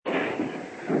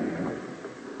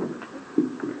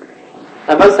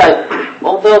I must say,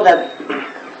 although that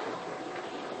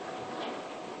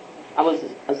I was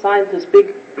assigned to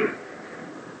speak,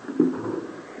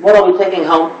 what are we taking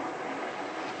home?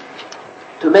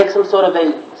 To make some sort of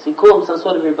a sikum, some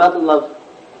sort of rebuttal of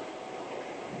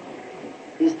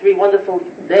these 3 wonderful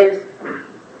days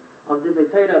of the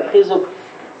Torah of Chizuk.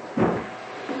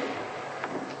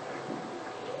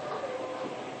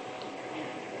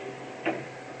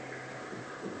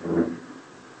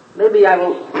 Maybe I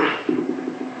will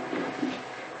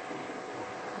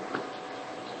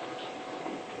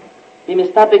be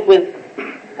mistopic with,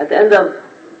 at the end of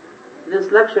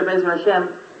this lecture, Be'ez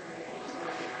Hashem,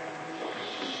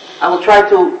 I will try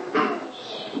to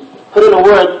put in a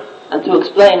word and to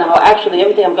explain how actually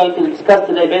everything I'm going to discuss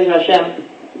today, Be'ez Hashem,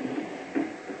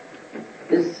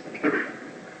 is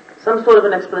some sort of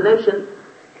an explanation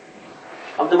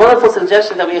of the wonderful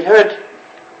suggestion that we had heard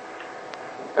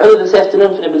earlier this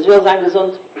afternoon from the Bezriel Sein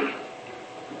Gesund.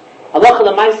 Halacha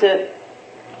L'maaseh,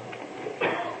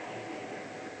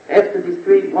 after these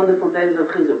 3 wonderful days of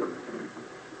Chizuk.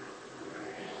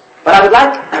 But I would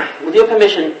like, with your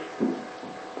permission,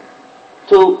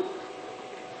 to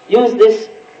use this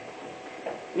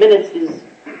minutes, this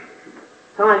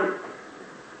time,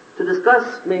 to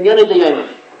discuss Minyan Yom.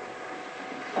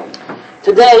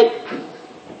 Today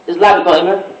is Lag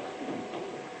BaOmer,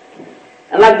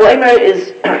 and Lag BaOmer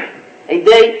is a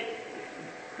day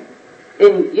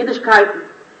in Yiddishkeit.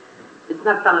 It's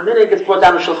not Tam Minig, it's brought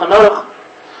down in Shulchan Aruch.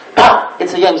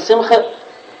 It's a Yom Simcha.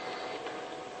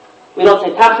 We don't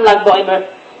say Tachan Lag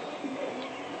BaOmer.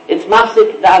 It's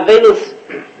mafsik the avelus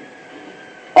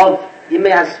of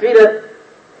Yemei HaSfira,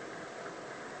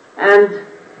 and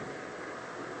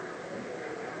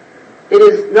it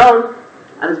is known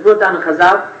and is brought down in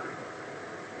Chazal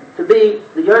to be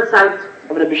the yahrzeit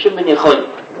of Rabbi Shimon ben Yochai,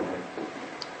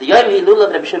 the Yom Hilul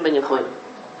of Rabbi Shimon ben Yochai.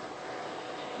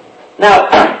 Now,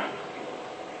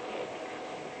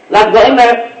 Lag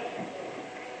BaOmer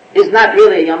is not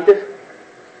really a Yom Tiv,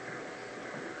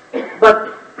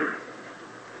 but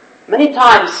many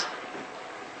times,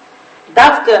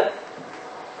 dafka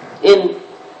in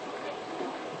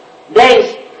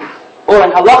days or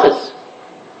in halachas,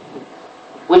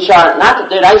 which are not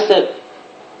the Raisa,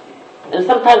 and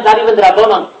sometimes not even the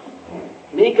Rabbanon,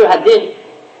 Mikra Hadin,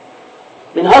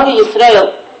 Minhagi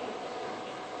Yisrael,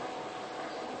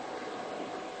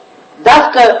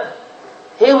 dafka,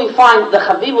 here we find the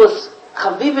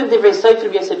Chavivim Divrei Sefer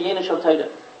B'Yasabiyena Shel Torah.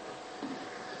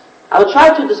 I will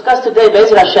try to discuss today,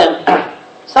 Be'ez Hashem,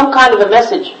 some kind of a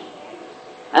message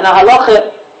and a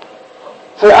halacha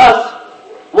for us.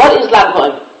 What is Lag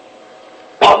BaOmer?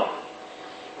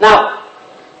 Now,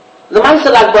 the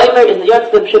Ma'aseh Lag BaOmer is the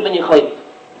yahrzeit of Shimon ben Yochai.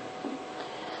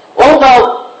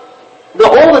 Although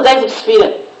all the days of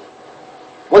Sfira,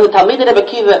 when the Talmidei Rebbe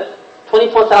Akiva,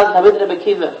 24,000 Talmidei Rebbe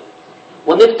Akiva,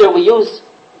 when nifter, we use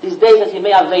these days as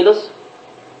Yemei Avelus,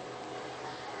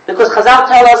 because Chazal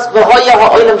tell us, V'hoya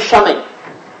ha'olam shamei.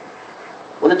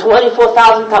 When the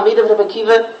 24,000 Talmidim of Rebbe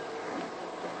Akiva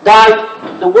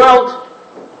died, the world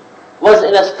was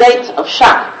in a state of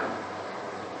shock.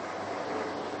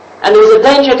 And there was a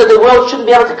danger that the world shouldn't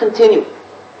be able to continue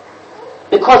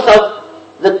because of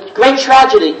the great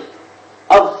tragedy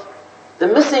of the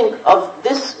missing of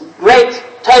this great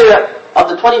Torah of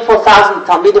the 24,000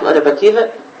 Talmidim of Rebbe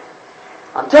Akiva.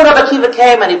 Until Rebbe Akiva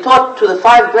came and he taught to the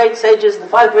 5 great sages, the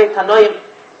 5 great Tanoim,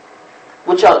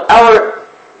 which are our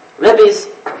Rebbes,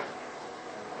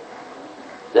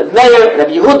 Reb Meir, Reb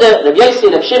Yehuda, Reb Yossi,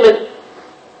 Reb Shimon.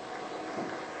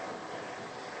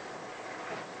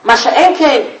 Masha'en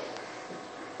came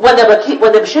when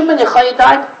the Shimon ben Yochai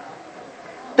died.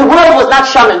 The world was not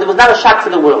shaman. There was not a shock for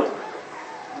the world.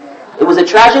 It was a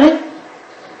tragedy.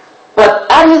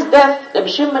 But at his death, Reb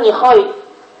Shimon ben Yochai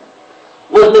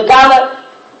was Megala,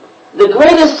 the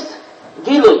greatest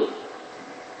Gilui,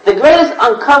 the greatest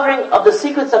uncovering of the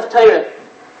secrets of Torah.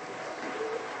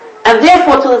 And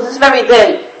therefore, to this very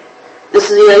day, this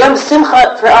is a Yom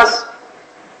Simcha for us.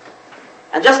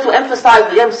 And just to emphasize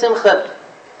the Yom Simcha,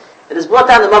 it is brought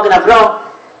down the Magen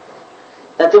Avraham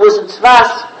that there was in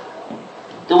Tzvas,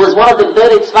 there was one of the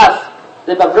Gdolei Tzvas,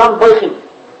 the Avram Boichim,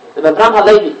 the Avram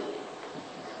Halevi,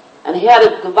 and he had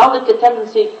a gewaltige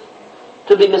tendency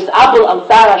to be misabel am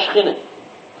Tzar HaShchina.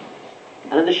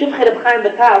 And in the Shivchei Reb Chaim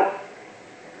Betal,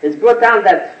 it's brought down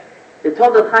that they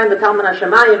told Reb Chaim Betal Min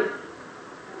HaShamayim,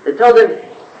 they told him,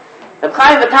 Reb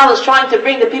Chaim Betal is trying to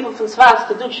bring the people from Tzvas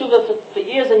to do tshuva for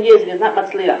years and years, and he's not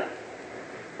matzliach.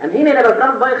 And Hine Reb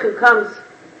Avram Boichim comes,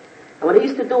 and what he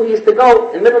used to do, he used to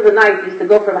go, in the middle of the night, he used to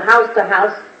go from house to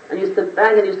house, and he used to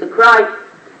bang and he used to cry.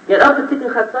 He had up to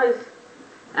Tikkun Chatzos,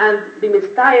 and be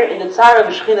mitztayer in the tzara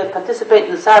of Shechina, participate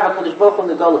in the tzara of HaKadosh Baruch Hu in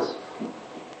the Golus.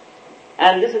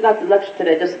 And this is not the lecture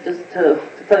today, just to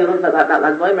tell you a little bit about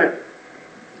Lag BaOmer.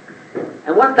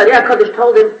 And once the Aliyah HaKadosh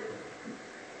told him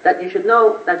that you should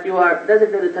know that you are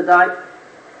designated to die,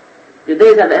 your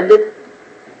days have ended,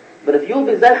 but if you'll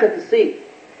be zecher to see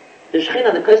the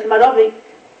Shechina, the Kosel Maravi,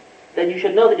 then you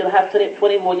should know that you'll have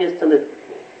 20 more years to live.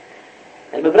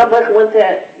 And Avraham Boicha went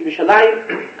to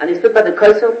Yerushalayim, and he stood by the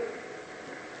Kosel,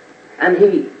 and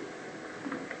he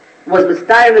was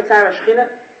mitztayer mitzayir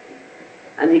Shechina,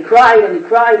 and he cried and he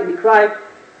cried and he cried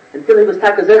until he was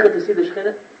taka zecher to see the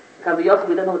Shechina. Kaviyach,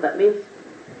 we don't know what that means.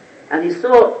 And he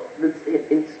saw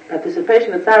in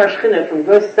participation in tzara Shechina from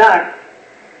Gos Sar,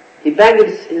 he banged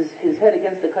his head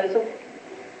against the Kosel,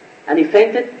 and he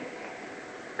fainted,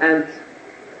 and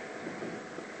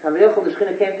Kaviyach, the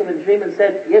Shechina came to him in a dream and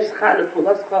said, Yesh schar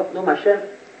lepulascha num Hashem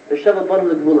v'shevet bonim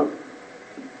legvulam.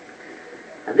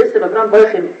 And this of Avraham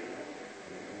Boicha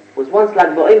was once Lag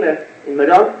BaOmer in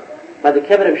Meron by the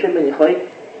kever of Shimon ben Yochai,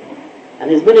 and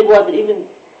his minhag was that even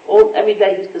every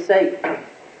day he used to say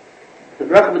the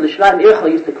bracha with the Shalaim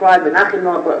Ircha used to cry Benachim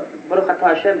no Baruch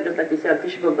Atah Hashem, just like we say on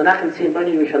Tisha B'Av Benachim Tzin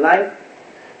Bani Yerushalayim.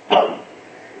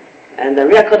 And the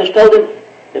Aliyah HaKadosh told him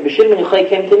that Shimon ben Yochai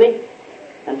came to me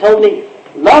and told me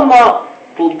Lama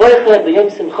Boicha b'Yom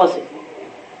Simchasi.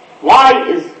 Why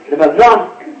is the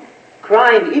Avraham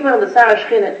crying even on the tzara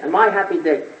Shechina on my happy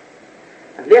day?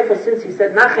 And therefore, since he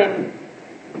said Nachem,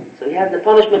 so he has the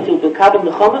punishment to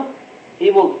Kabbalah Nechama, he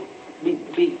will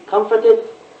be comforted,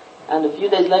 and a few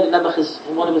days later,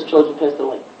 Nebuch, one of his children, passed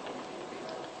away.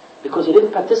 Because he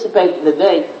didn't participate in the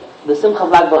day, the Simcha of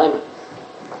Lag BaOmer.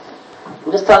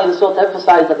 I'm just telling you this all to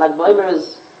emphasize that Lag BaOmer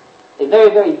is a very,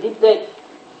 very deep day.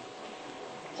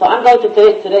 So I'm going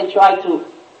to today try to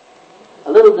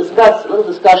a little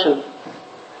discussion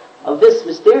of this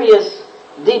mysterious,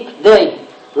 deep day,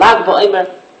 Lag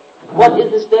BaOmer. What is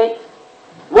this day?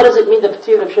 What does it mean, the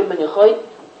Petir of Shimon ben Yochai?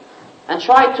 And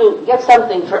try to get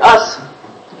something for us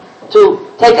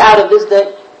to take out of this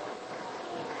day.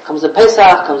 Comes the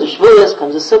Pesach, comes the Shavuos,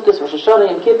 comes the Sukkot, Rosh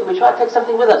Hashanah, and Kippur. We try to take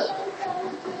something with us.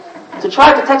 To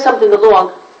try to take something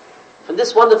along from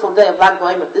this wonderful day of Lag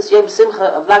BaOmer, this Yom Simcha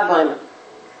of Lag BaOmer.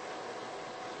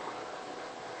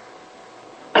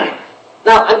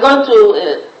 Now, I'm going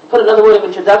to put another word of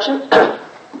introduction.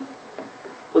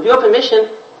 With your permission,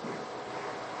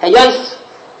 Hayos,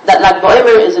 that Lag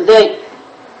BaOmer is a day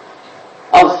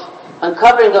of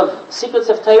uncovering of secrets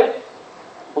of Torah,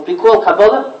 what we call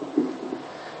Kabbalah.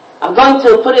 I'm going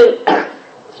to put in a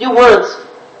few words.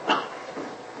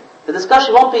 The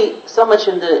discussion won't be so much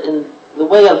in the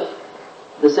way of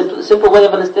the simple way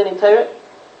of understanding Torah,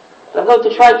 but I'm going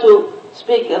to try to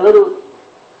speak a little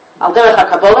al derech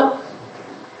HaKabbalah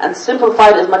and simplify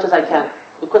it as much as I can,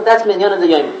 because that's minyan of the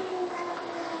yom.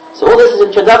 So all this is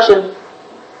introduction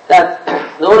that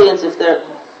the audience, if they're,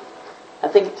 I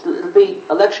think it'll be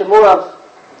a lecture more of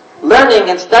learning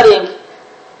and studying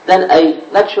than a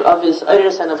lecture of his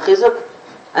Oiris and of Chizuk.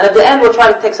 And at the end we'll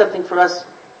try to take something for us,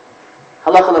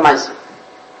 halacha l'maaseh.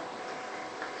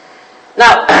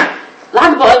 Now,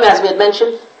 Lag BaOmer, as we had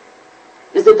mentioned,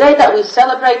 is the day that we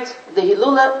celebrate the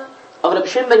Hilula of Reb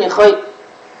Shimon ben Yochai.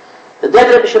 The day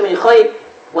that Reb Shimon ben Yochai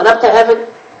went up to heaven,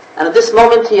 and at this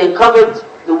moment he uncovered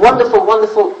the wonderful,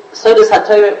 wonderful Seidos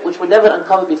HaTorah which were never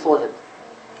uncovered before him.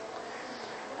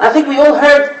 I think we all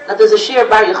heard that there's a shir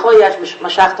Bar Yechoyash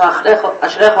Mashachta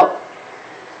Ashrecha,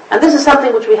 and this is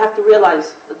something which we have to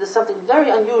realize, that there's something very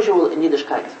unusual in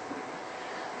Yiddishkeit.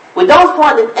 We don't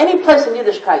find in any place in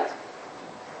Yiddishkeit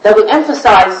that we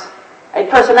emphasize a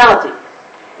personality.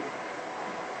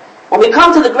 When we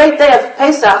come to the great day of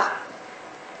Pesach,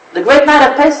 the great night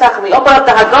of Pesach, and we open up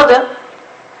the Haggadah,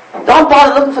 don't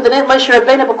bother looking for the name Moshe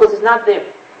Rabbeinu because it's not there.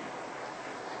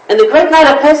 In the great night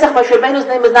of Pesach, Moshe Rabbeinu's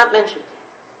name is not mentioned.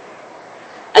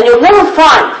 And you'll never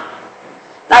find,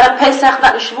 not in Pesach,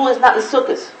 not in Shavuos, not in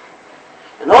Sukkot,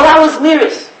 in all our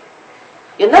Zmiris,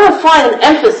 you'll never find an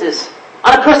emphasis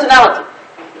on a personality.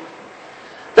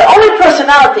 The only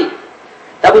personality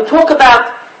that we talk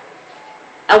about,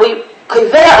 and we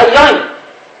kivea a yom,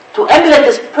 to emulate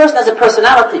this person as a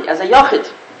personality, as a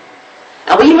yachid.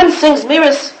 And we even sing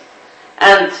Zmiris,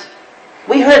 and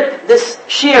we heard this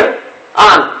shir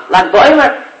on Lag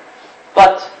BaOmer,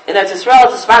 but in Eretz Yisrael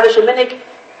it's a Sephardic minhag,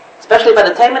 especially by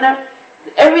the Taimaner.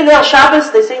 Every Leil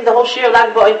Shabbos they sing the whole shir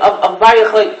Lag BaOmer of Bar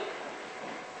Yochai.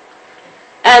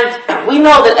 And we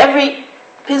know that every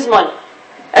pizmon,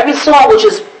 every song which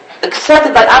is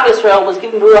accepted by Am Yisrael was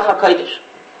given Ruach HaKodesh.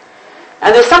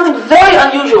 And there's something very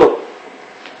unusual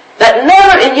that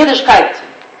never in Yiddishkeit,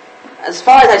 as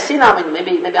far as I see now,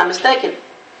 maybe I'm mistaken,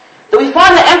 Do we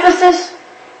find the emphasis,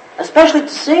 especially to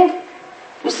sing?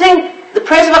 We sing the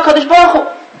praise of HaKadosh Baruch Hu.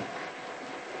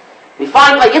 We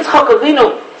find like Yitzchak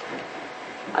Avinu.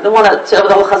 I don't want to tell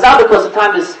the whole Chazal because the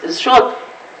time is short.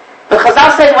 But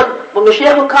Chazal says when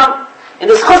Mashiach will come, in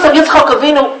the schus of Yitzchak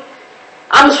Avinu,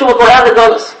 Am Yisrael will go down the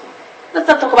Golos. Let's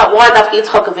not talk about why after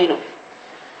Yitzchak Avinu.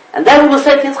 And then we will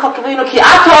say to Yitzchak Avinu, Ki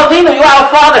Atu Avinu, you are our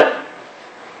father.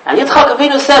 And Yitzchak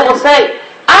Avinu will say,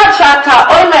 Ad Shata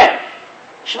Omer,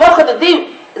 Shvocha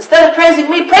Dadim, instead of praising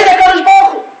me, praise HaKadosh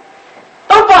Baruch Hu.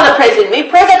 Don't bother praising me,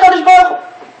 praise HaKadosh Baruch Hu.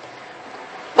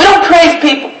 We don't praise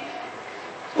people.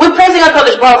 We're praising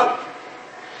HaKadosh Baruch Hu.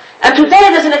 And today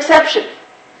there's an exception.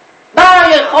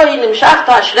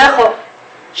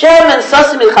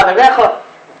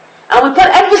 And we put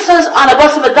emphasis on a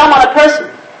basim adam on a person.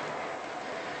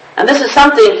 And this is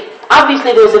something,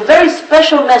 obviously there was a very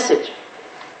special message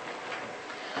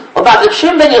about Reb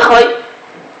Shimon ben Yochai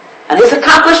and his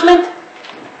accomplishment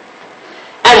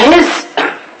and his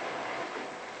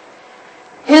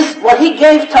what he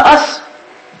gave to us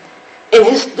in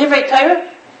his Divrei Torah,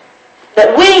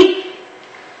 that we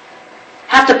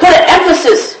have to put an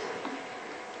emphasis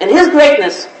in his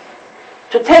greatness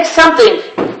to take something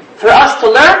for us to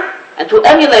learn and to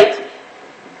emulate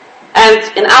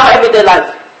and in our everyday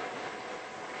life.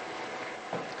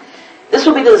 This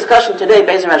will be the discussion today,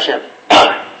 Be'ezer Hashem.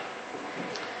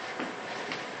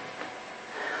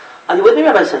 Are you with me,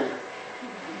 Rabbi Sen?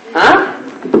 Huh?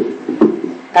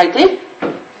 Taiti?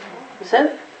 You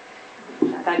said?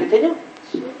 Can I continue?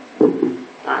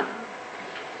 Alright.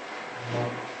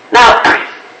 Now,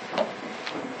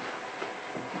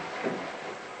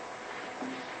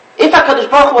 if HaKadosh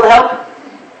Baruch Hu will help,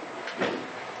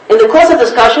 in the course of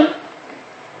discussion,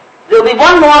 there will be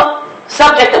one more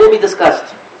subject that will be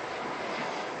discussed.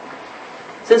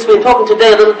 Since we're talking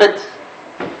today a little bit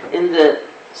in the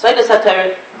Seder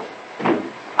Sater,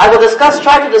 I will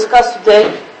try to discuss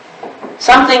today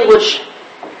something which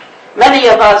many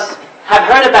of us have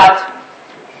heard about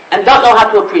and don't know how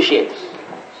to appreciate.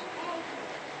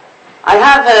 I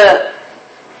have a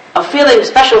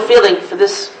special feeling for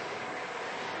this.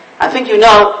 I think you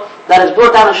know that it's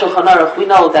brought down in Shulchan Aruch. We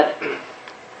know that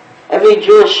every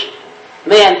Jewish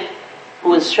man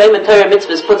who is Shrei Torah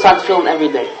mitzvahs puts on tefillin every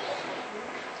day.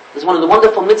 It's one of the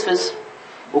wonderful mitzvahs,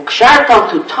 ukshartam,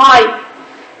 to tie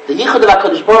the yichud of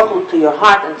HaKadosh Baruch Hu to your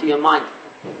heart and to your mind.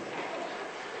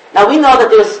 Now we know that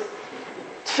there's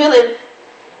tefillin.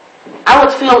 Our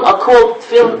tefillin are called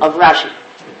tefillin of Rashi.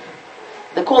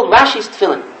 They're called Rashi's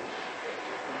tefillin.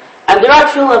 And there are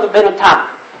tefillin of Rabbeinu Tam.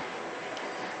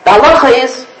 The halacha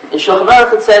is, in Shulchan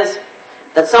Aruch it says,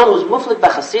 that someone who's muflik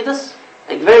b'chasidus,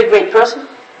 a very great person,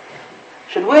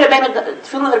 should wear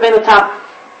tefillin of Rabbeinu Tam.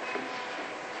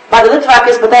 By the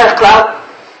Litvakis, B'derech Klal,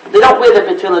 they don't wear the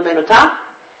tefillin of Rabbeinu Tam.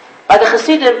 By the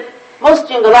Chasidim, most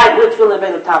young alike wear tefillin of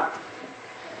Rabbeinu Tam.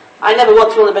 I never wore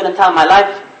tefillin of Rabbeinu Tam in my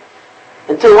life,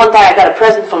 until one day I got a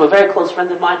present from a very close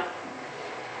friend of mine,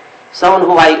 someone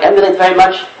who I emulate very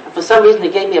much, and for some reason he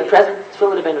gave me a present,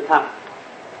 tefillin of Rabbeinu Tam.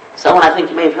 Someone I think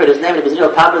you may have heard his name, it was Nero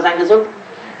Pablo Zangazum.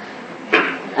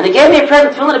 And he gave me a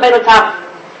present, tefillin of Rabbeinu Tam.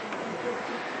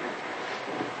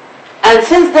 And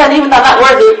since then, even though I'm not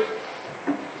worthy,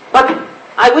 but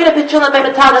I wear a tefillin of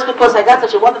Rabbeinu Tam just because I got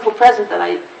such a wonderful present that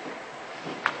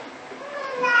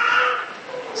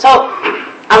So,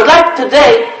 I would like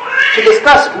today to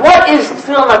discuss what is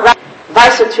tefillin of Rashi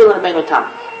versus tefillin of Rabbeinu Tam.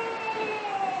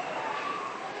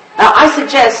 Now, I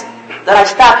suggest that I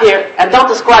stop here and don't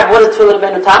describe what is tefillin of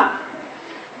Rabbeinu Tam.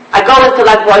 I go into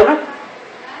Lag BaOmer,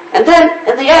 and then,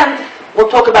 in the end, we'll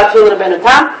talk about tefillin of Rabbeinu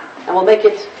Tam, and we'll make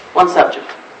it one subject.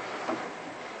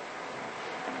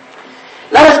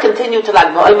 Let us continue to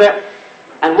Lag BaOmer,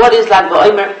 and what is Lag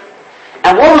BaOmer,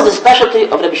 and what was the specialty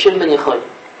of Rabbi Shimon ben Yochai.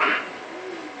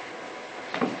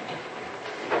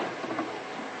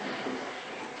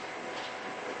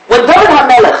 When David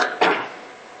HaMelech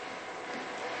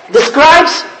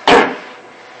describes,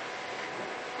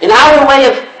 in our way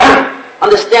of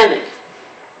understanding,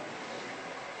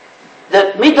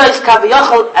 the Midas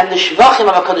Kaviyachal and the Shvachim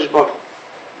of HaKadosh Baruch Hu.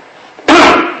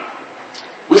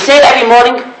 We say it every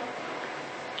morning,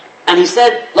 and he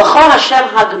said, L'chon Hashem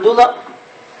HaGedula,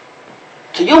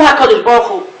 to you HaKadosh Baruch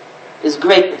Hu is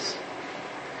greatness.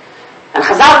 And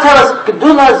Chazal tell us,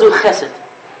 Gedula zu Chesed.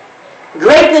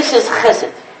 Greatness is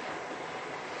Chesed.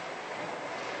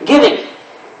 Giving,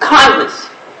 kindness.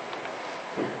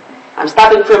 I'm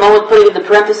stopping for a moment, putting in the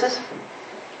parenthesis.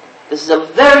 This is a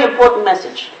very important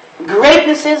message.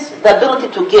 Greatness is the ability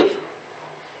to give.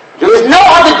 There is no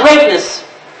other greatness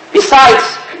besides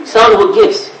someone who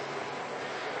gives.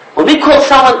 When we call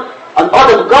someone an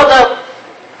Adam Gadol,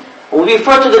 When we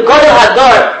refer to the Gadol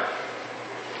Hador,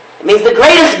 it means the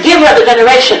greatest giver of the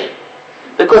generation.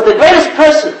 Because the greatest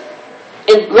person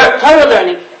in Torah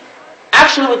learning,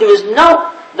 actually there is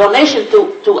no donation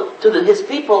to his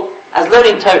people as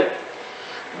learning Torah.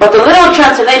 But the literal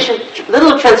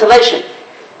translation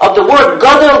of the word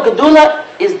Gadol Gedula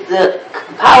is the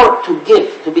power to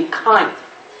give, to be kind.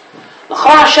 L'chor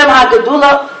Hashem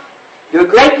HaGedula, your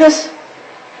greatness,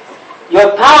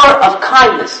 your power of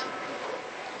kindness.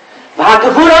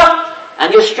 V'hagevura,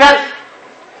 and your strength.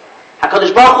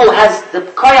 HaKadosh Baruch Hu has the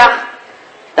koyach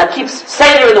that keeps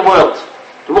Seder in the world.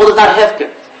 The world is not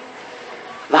hefker.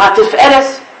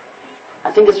 V'hatiferes,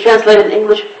 I think it's translated in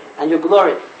English, and your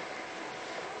glory.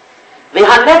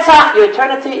 V'hanetzach, your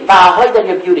eternity. V'hahoid, and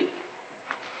your beauty.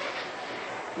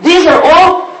 These are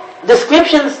all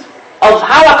descriptions of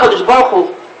how HaKadosh Baruch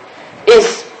Hu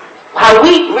is, how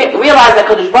we realize that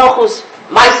HaKadosh Baruch Hu's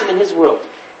ma'asim in His world.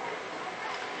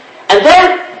 And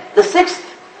then the sixth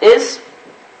is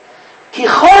Ki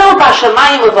chol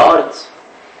b'shamayim u'va'aretz.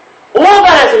 All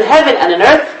that is in heaven and in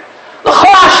earth,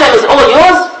 l'chol Hashem is all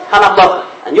yours, hamamlach,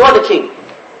 and you're the king.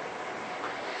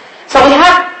 So we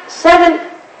have 7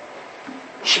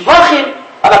 shvachim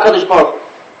of HaKadosh Baruch Hu.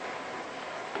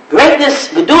 Greatness,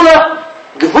 gedula,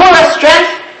 gevura,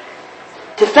 strength,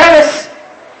 tiferes,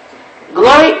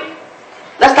 glory.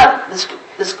 Let's not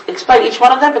explain each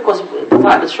one of them because the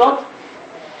time is short.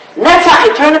 Netzach,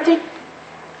 eternity.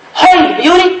 Holy,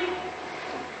 beauty.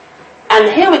 And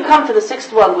here we come to the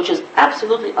 6th one, which is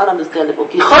absolutely ununderstandable.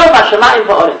 Ki chol b'shamayim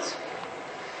va'aretz.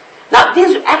 Now,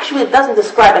 this actually doesn't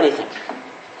describe anything.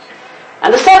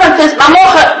 And the 7th is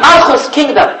Malchus,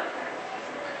 kingdom.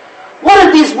 What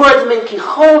do these words mean? Ki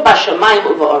chol b'shamayim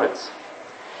uva'aretz.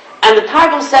 And the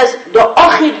Targum says, Do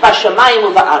ochid b'shamayim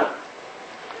uva'aretz.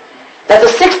 That the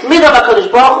 6th midah of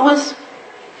HaKadosh Baruch Hu is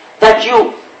that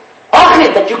you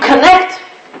ochid, that you connect,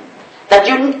 that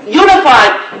you unify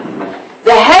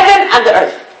the heaven and the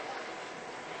earth.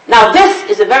 Now this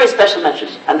is a very special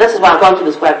message, and this is what I'm going to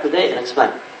describe today and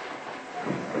explain.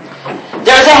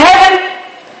 There is a heaven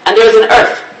and there is an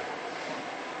earth.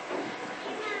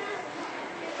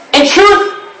 In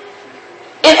truth,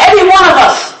 in every one of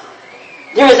us,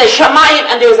 there is a shamayim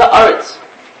and there is a aretz.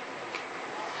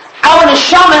 Our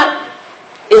neshama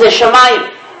is a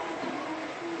shamayim.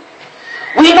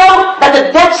 We know that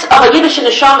the depths of a Yiddish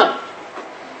neshama,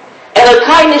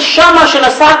 Elokai neshama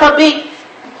shenasata bi,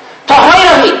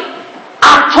 tahoirahi,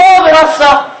 ato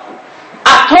v'rasa,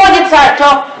 ato yitzarto,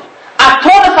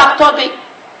 ato v'fachto bi.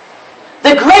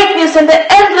 The greatness and the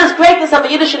endless greatness of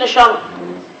a Yiddish neshama.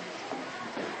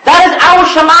 That is our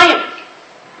shamayim.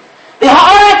 The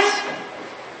haaretz,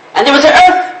 and there is an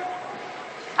earth.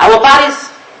 Our bodies,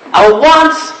 our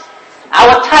wants,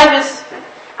 our taivas,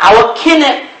 our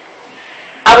kineh,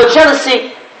 our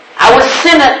jealousy, our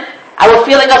sinner, our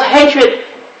feeling of hatred,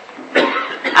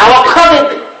 our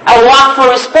covet, our want for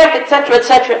respect, etc.,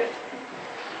 etc.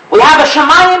 We have a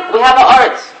shamayim, we have a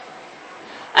aretz.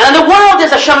 And in the world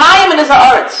there's a shamayim and there's a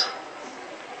aretz.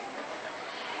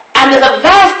 And there's a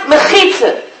vast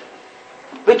mechitza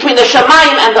between the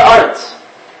shamayim and the aretz.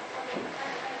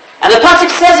 And the pasuk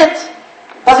says it,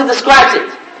 pasuk describes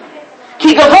it.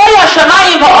 Ki gavoya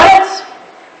shamayim va'aretz,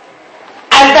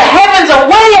 as the heavens are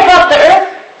way above the earth,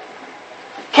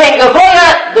 Ken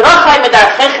gavoya d'rachai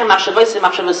medarchechem machshavosim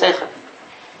machshavosechem.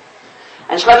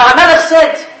 And Shlomo HaMelech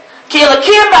said, Ki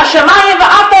elokim b'shamayim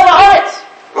va'ata va'aretz.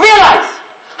 Realize,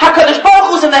 HaKadosh Baruch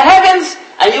Hu's in the heavens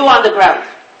and you are on the ground.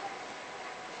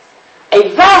 A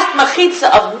vast machitza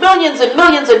of millions and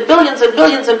millions and billions and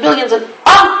billions and billions and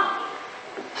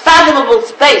unfathomable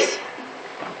space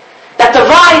that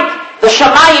divide the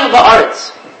shamayim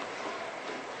va'aretz.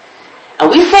 And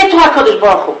we say to HaKadosh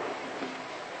Baruch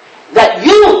Hu that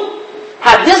you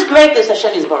have this greatness,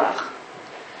 Hashem Yisbarach,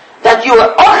 that you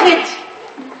are ochid,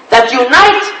 that you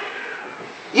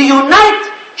unite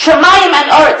shamayim and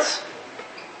aretz.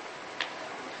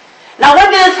 Now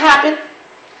when did this happen?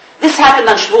 This happened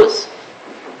on Shavuos.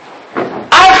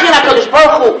 Archin HaKadosh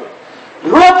Baruch Hu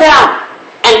brought down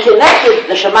and connected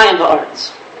the shamayim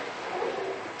va'aretz.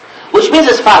 Which means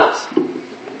as follows.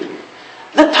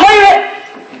 The Torah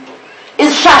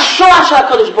is Shashua Shel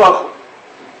HaKadosh Baruch Hu.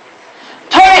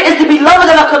 Torah is the beloved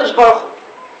of HaKadosh Baruch Hu.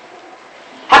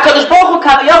 HaKadosh Baruch Hu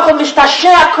Kaviyachol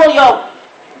Mishtashea Kol Yom.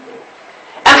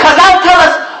 And Chazal tell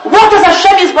us, what does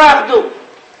Hashem Yisbarach do?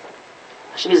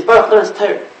 Hashem Yisbarach learns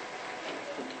Torah.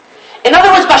 In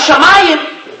other words, Bashamayim,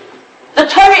 the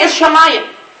Torah is Shamayim.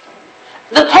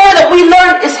 The Torah that we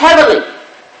learn is heavenly.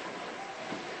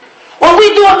 When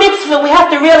we do a mitzvah, we have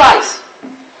to realize,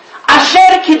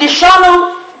 Asher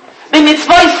Kiddishanu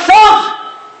b'mitzvah Sov.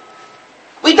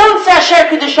 We don't say Asher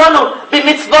Kedishonu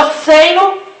b'mitzvot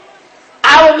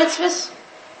our mitzvahs.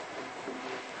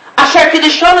 Asher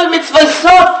Kedishonu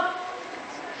mitzvot.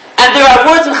 And there are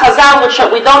words in Chazal which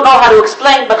we don't know how to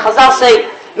explain, but Chazal say,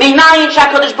 Minayin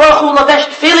shakadosh baruch hu lavesh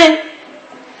tefillin,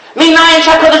 Minayin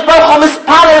shakadosh baruch hu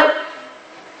mispalel,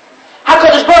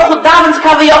 HaKadosh Baruch Hu davens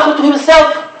kaviyachol to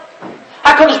himself,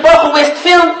 HaKadosh Baruch Hu wears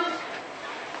tefillin.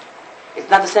 It's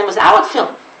not the same as our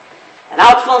tefillin. And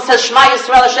our tefillin says, Shema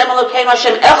Yisrael Hashem Elokeinu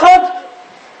Hashem Echad.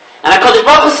 And HaKadosh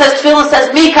Baruch Hu says, tefillin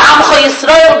says, Mi ka'amcha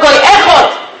Yisrael goy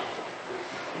Echad.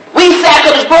 We say,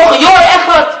 HaKadosh Baruch Hu, you're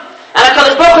Echad. And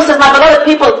HaKadosh Baruch Hu says, my beloved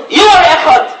people, you are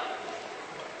Echad.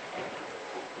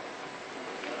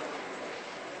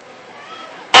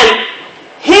 And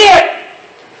here,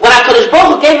 when HaKadosh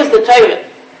Baruch Hu gave us the Torah,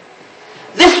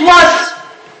 this was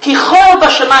Kichol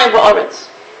B'Shamayim V'Oretz.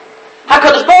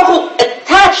 HaKadosh Baruch Hu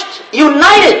attached,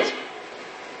 united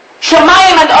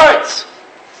Shamayim and Oretz.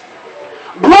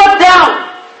 Brought down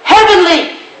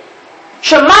heavenly,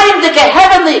 Shamayim Dike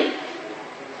heavenly,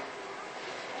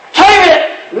 Torah,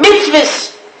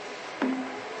 mitzvahs,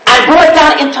 and brought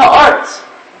down into Oretz.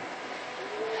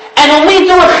 And when we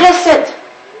do a chesed,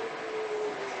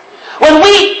 when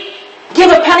we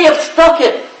give a penny of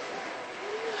tzedakah,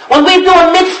 when we do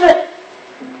a mitzvah,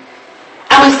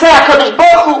 and we say, HaKadosh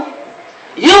Baruch Hu,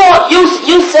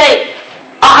 you say,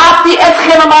 Ahavti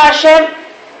etchem amar Hashem,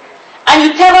 and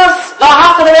you tell us,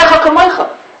 Ahavti l'recha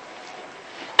kamoicha.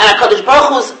 And HaKadosh Baruch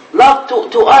Hu's love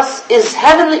to us is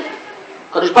heavenly.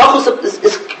 HaKadosh Baruch Hu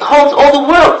holds all the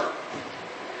world.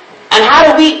 And how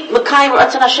do we mekayim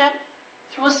ratzon Hashem?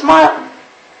 Through a smile.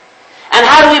 And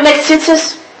how do we make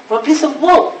tzitzis? From a piece of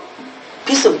wool.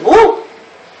 Piece of wool?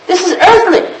 This is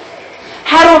earthly.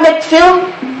 How do we make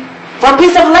film? From a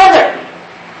piece of leather.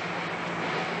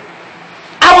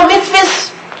 Our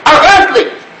mitzvahs are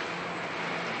earthly.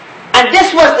 And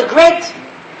this was the great,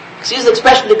 excuse the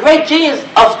expression, the great genius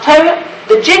of Torah.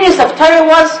 The genius of Torah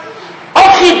was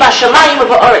Ochid B'Shamayim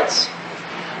V'Oretz.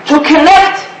 To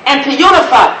connect and to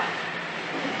unify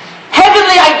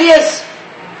heavenly ideas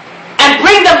and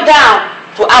bring them down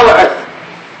to our earth.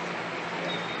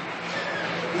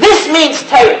 This means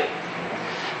Torah.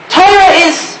 Torah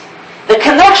is the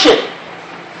connection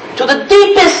to the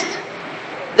deepest,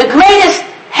 the greatest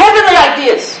heavenly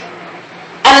ideas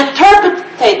and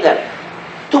interpretate them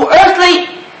to earthly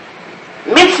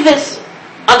mitzvahs,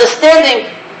 understanding,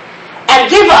 and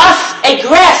give us a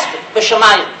grasp for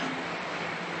Shamayim.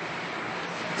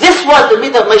 This was the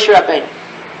mitzvah of Moshe Rabbeinu.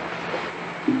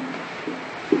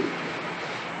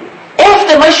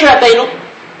 After Moshe Rabbeinu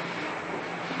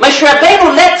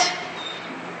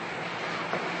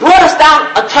brought us down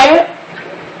a Torah,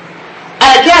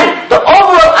 and again, the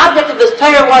overall object of this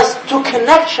Torah was to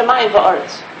connect Shamayim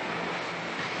V'Oretz.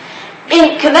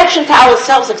 In connection to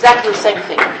ourselves, exactly the same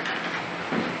thing.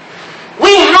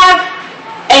 We have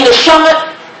a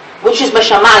neshama, which is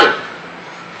Bashamayim,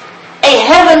 a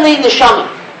heavenly neshama.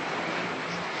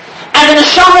 And the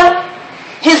neshama,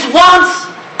 his wants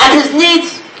and his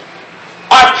needs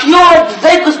are pure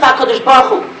dveikus b'HaKadosh Baruch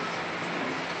Hu.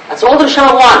 That's all the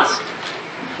neshama wants.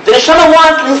 The neshama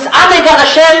wants l'his'aneg al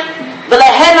Hashem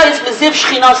v'lehena is meziv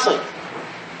shchinasoi.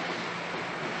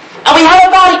 And we have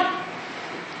a body.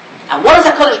 And what does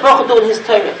HaKadosh Baruch Hu do in his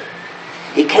Torah?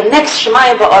 He connects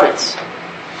Shamayim V'Oretz.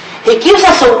 He gives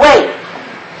us a way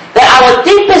that our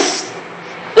deepest,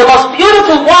 the most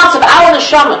beautiful wants of our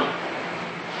neshama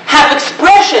have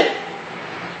expression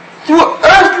through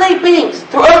earthly beings,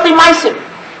 through earthly maisim.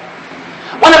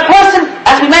 When a person,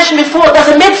 as we mentioned before, does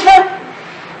a mitzvah,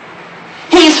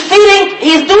 he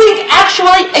is doing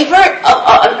actually an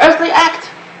earthly act.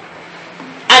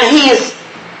 And he is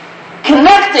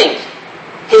connecting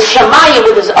his shamayim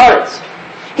with his oretz.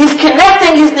 He's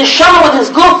connecting his neshama with his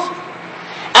guf.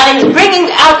 And he's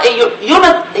bringing out a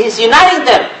unit, he's uniting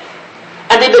them.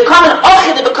 And they become an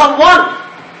ochid, they become one.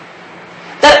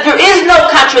 That there is no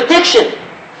contradiction.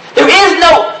 There is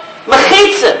no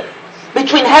mechitza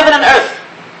between heaven and earth.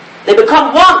 They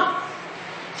become one.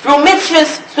 Through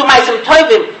mitzvahs, through ma'asim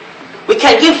tovim, we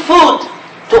can give food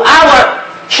to our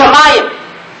shamayim.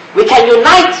 We can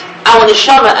unite our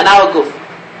neshama and our guf.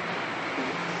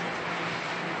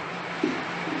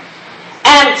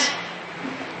 And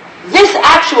this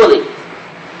actually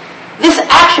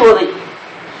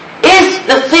is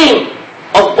the theme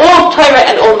of all Torah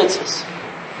and all mitzvahs.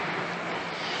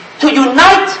 To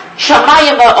unite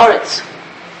Shamayim V'Oretz.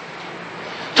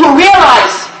 To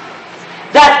realize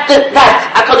that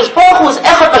HaKadosh Baruch Hu is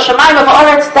Echad B'Shamayim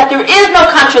V'Oretz, that there is no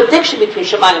contradiction between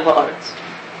Shamayim V'Oretz.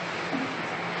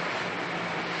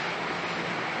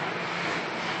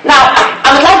 Now,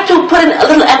 I would like to put in a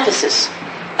little emphasis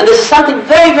and this is something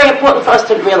very, very important for us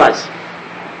to realize.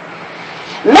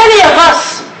 Many of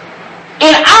us,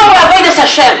 in our Avodas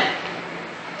Hashem,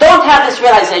 don't have this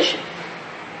realization.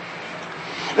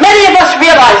 Many of us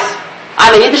realize,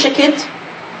 I'm a Yiddish kid,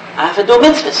 I have to do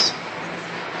mitzvahs.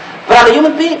 But I'm a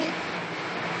human being.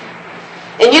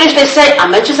 In Yiddish they say, a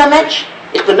Mensch ist a Mensch.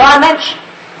 Ich bin nur ein Mensch.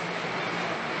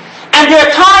 And there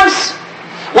are times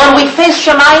when we face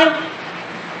Shemayim,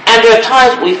 and there are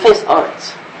times when we face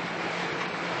Oretz.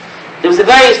 There was a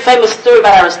very famous story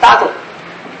about Aristotle.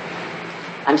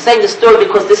 I'm saying this story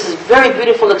because this is very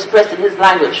beautiful expressed in his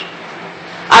language.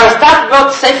 Aristotle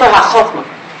wrote Sefer HaChochmah,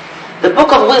 the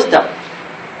book of wisdom,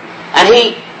 and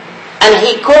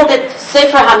he called it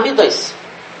Sefer HaMidos,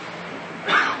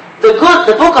 the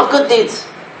book of good deeds,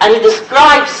 and he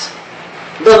describes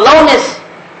the lowness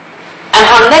and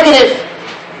how negative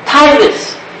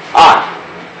tyrants are.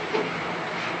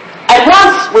 And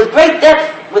once, with great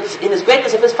depth, in his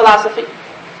greatness of his philosophy,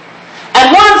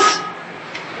 and once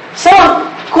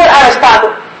someone caught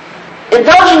Aristotle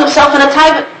indulging himself in a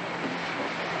tyrant,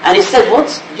 and he said,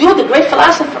 you're the great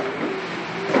philosopher,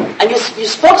 and you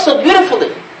spoke so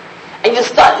beautifully, and you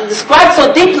described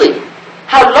so deeply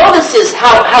how low this is,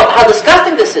 how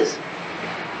disgusting this is.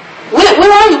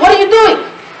 Where are you? What are you doing?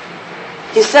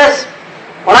 He says,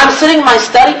 when I'm sitting in my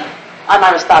study, I'm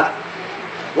Aristotle.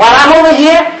 While I'm over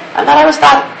here, I'm not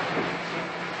Aristotle.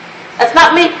 That's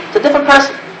not me. It's a different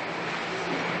person.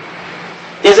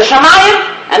 There's a Shemayim,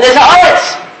 and there's a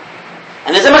Oretz,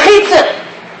 and there's a Mechitza.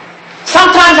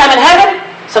 Sometimes I'm in heaven,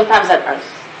 sometimes on earth.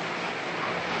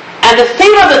 And the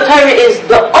theme of the Torah is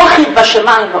the Ochid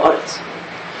B'Shemayim V'Oretz.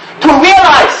 To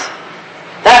realize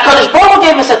that HaKadosh Baruch Hu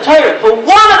gave us a Torah for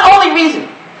one and only reason,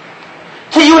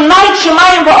 to unite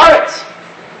Shemayim V'Oretz.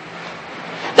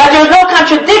 That there is no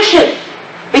contradiction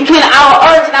between our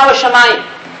Oretz and our Shemayim.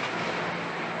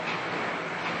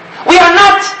 We are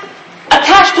not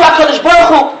attached to HaKadosh Baruch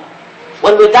Hu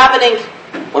when we're davening,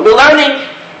 when we're learning,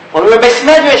 when we're Beis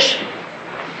Medrash,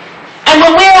 and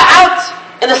when we are out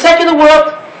in the secular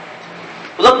world,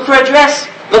 looking for a dress,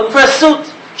 looking for a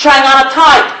suit, trying on a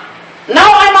tie. Now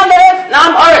I'm on the earth, now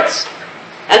I'm Oretz.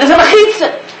 And there's a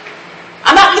Mechitza.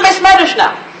 I'm out in the Beis Medrash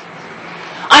now.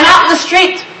 I'm out in the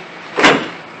street.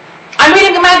 I'm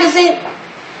reading a magazine.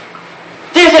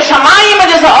 There's a Shemayim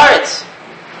and there's a Oretz.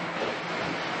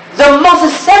 The most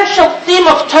essential theme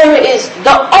of Torah is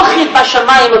the Ochid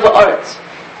B'Shamayim of the Oretz.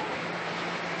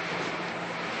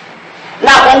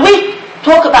 Now, when we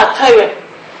talk about Torah,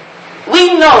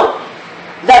 we know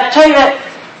that Torah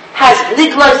has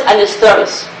niglos and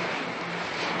histories,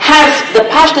 has the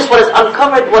pashtus, what is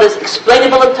uncovered, what is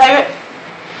explainable in Torah,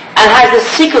 and has the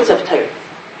secrets of Torah.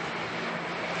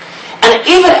 And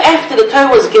even after the Torah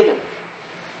was given,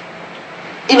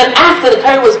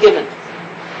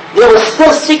 there were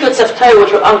still secrets of Torah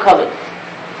which were uncovered.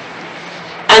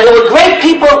 And there were great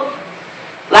people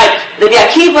like Rabbi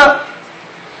Akiva,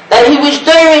 that he was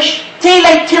derish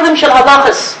tilei tilim shel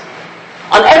halachas.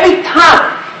 On every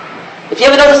tag, if you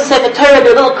ever notice the Sefer Torah,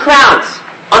 there are little crowns.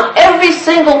 On every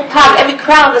single tag, every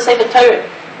crown of the Sefer Torah,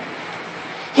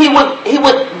 he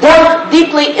would delve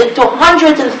deeply into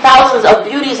hundreds and thousands of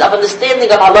beauties of understanding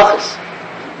of halachas.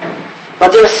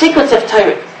 But there are secrets of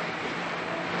Torah.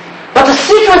 But the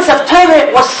secrets of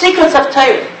Torah were secrets of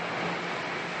Torah.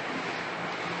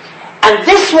 And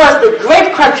this was the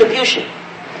great contribution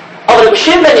of Rabbi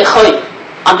Shimon ben Yochai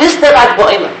on this day Lag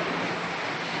BaOmer,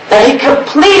 that he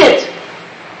completed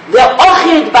the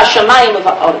Ochid B'Shamayim of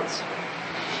Ha'aretz.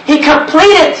 He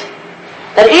completed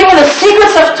that even the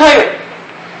secrets of Torah,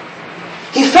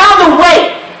 he found a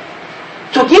way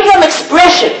to give them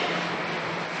expression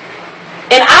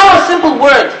in our simple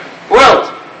world,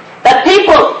 that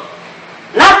people,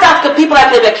 not after people like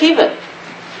Rabbi Akiva,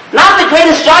 not the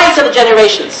greatest giants of the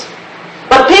generations,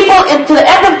 but people into the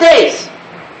end of days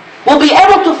will be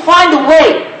able to find a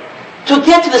way to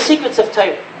get to the secrets of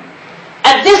Torah.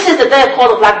 And this is the day of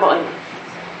call of Lag BaOmer,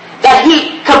 that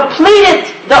he completed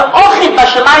the Ochid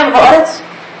B'Shamayim V'Oretz.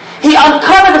 He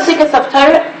uncovered the secrets of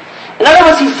Torah. In other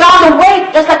words, he found a way,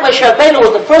 just like Moshe Rabbeinu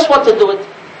was the first one to do it,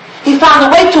 he found a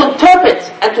way to interpret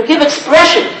and to give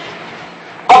expression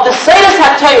of the Seiras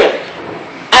HaTorah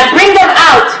and bring them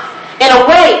out in a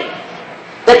way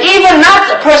that even not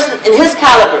a person in his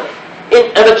caliber,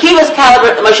 in Rabbi Akiva's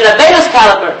caliber, in Moshe Rabbeinu's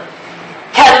caliber,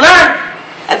 can learn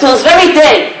until this very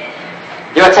day.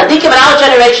 There are tzaddikim in our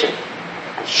generation,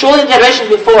 and surely generations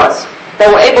before us, that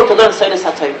were able to learn Seiras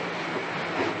HaTorah.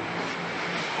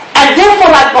 And therefore,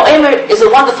 Lag BaOmer is a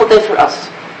wonderful day for us.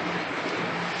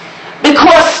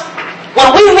 Because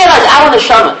when we realize our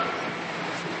neshama,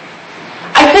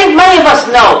 I think many of us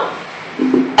know,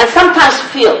 and sometimes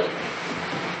feel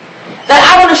that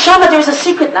our neshama, there is a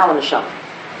secret in our neshama.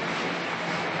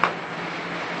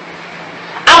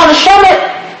 Our neshama,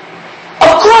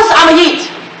 of course, I'm a Yid.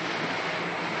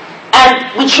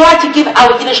 And we try to give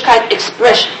our Yiddishkeit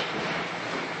expression.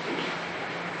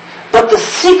 But the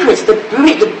secrets,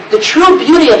 the true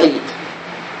beauty of a Yid,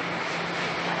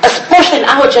 especially in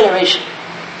our generation,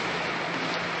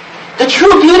 the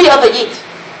true beauty of a Yid,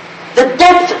 the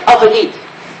depth of a Yid,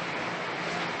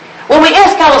 when we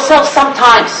ask ourselves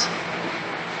sometimes,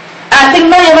 and I think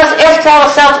many of us ask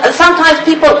ourselves, and sometimes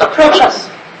people approach us,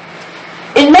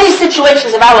 in many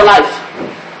situations of our life,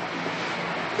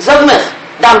 sag mich,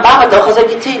 dan Baba doch so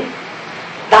getan,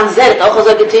 dan Zed doch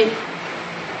so getan.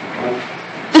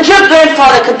 Did your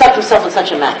grandfather conduct himself in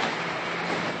such a manner?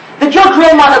 Did your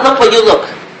grandmother look where you look?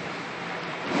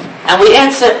 And we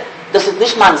answer, das ist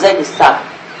nicht mein Segenstag.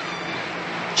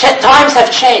 Times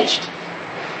have changed.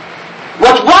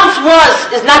 What once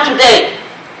was is not today.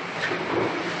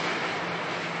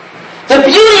 The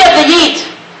beauty of the Yid,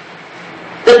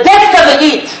 the depth of the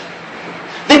Yid,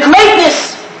 the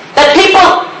greatness that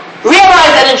people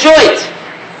realized and enjoyed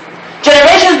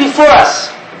generations before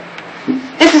us,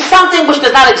 this is something which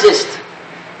does not exist.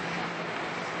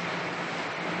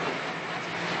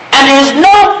 And there is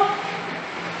no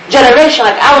generation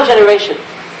like our generation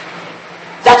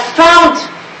that found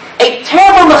a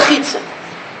terrible mechitza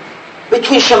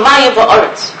between Shemayim and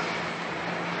Oretz.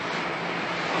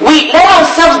 We let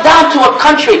ourselves down to a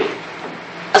country,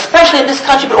 especially in this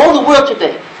country, but all the world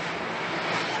today,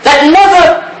 that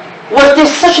never was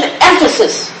there such an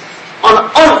emphasis on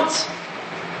Oretz.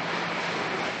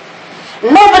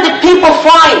 Never did people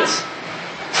find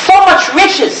so much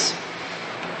riches.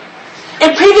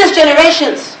 In previous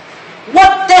generations,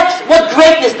 what depth, what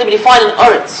greatness did we find in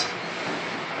Oretz?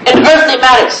 In earthly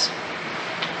matters.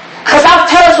 Chazal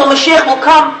tell us when Mashiach will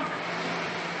come,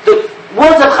 the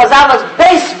words of Chazal is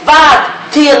Beis Vad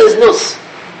Tiyel is Nus.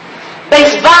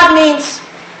 Beis Vad means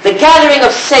the gathering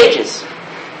of sages.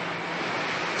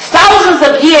 Thousands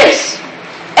of years,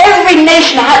 every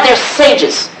nation had their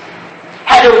sages,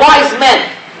 had their wise men.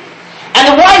 And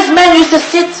the wise men used to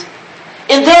sit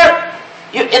in their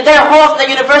halls, their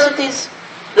universities,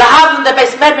 Lahavim, the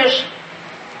Beis Medrash,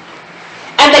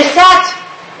 and they sat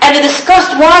and they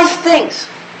discussed wise things.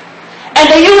 And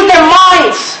they used their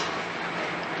minds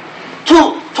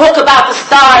to talk about the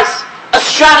stars,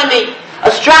 astronomy,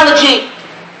 astrology,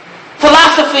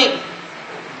 philosophy.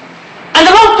 And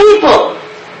the old people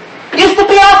used to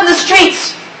be out in the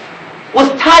streets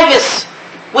with tigers,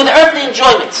 with earthly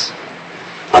enjoyments.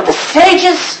 But the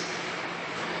sages,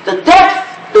 the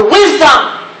depth, the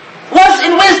wisdom, was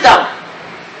in wisdom.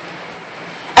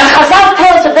 And Chazal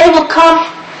tells us that they will come,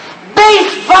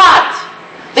 Beis Vad,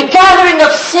 the gathering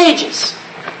of sages.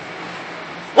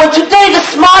 When today the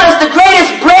smartest, the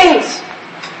greatest brains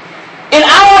in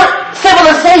our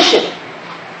civilization,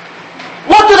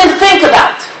 what do they think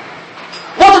about?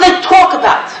 What do they talk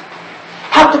about?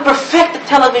 How to perfect the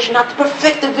television, how to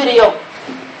perfect the video.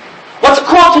 What's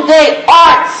called today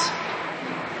arts.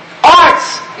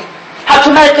 Arts. How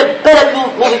to make a better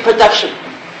movie production.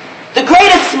 The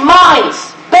greatest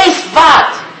minds, Beis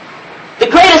Vad, the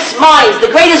greatest minds,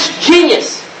 the greatest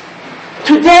genius,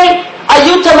 today are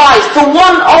utilized for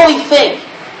one only thing,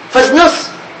 for znus,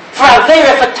 for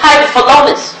avera, for taiva, for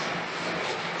lonis.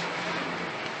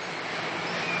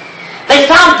 They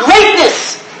found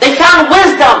greatness, they found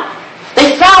wisdom,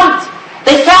 they found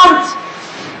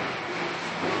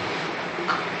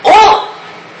all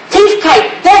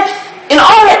tiefkeit, depth, in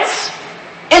oretz,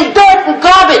 in dirt and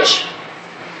garbage.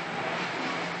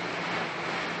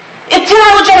 Until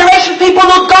our generation, people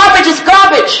know garbage is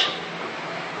garbage.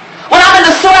 When I'm in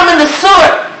the sewer, I'm in the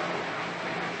sewer.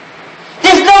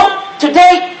 There's no,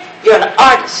 today, you're an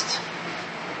artist.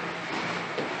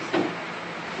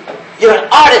 You're an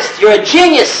artist, you're a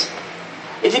genius.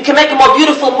 If you can make a more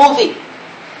beautiful movie.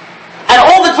 And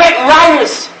all the great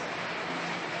writers,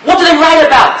 what do they write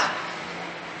about?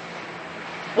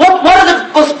 What are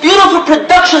the most beautiful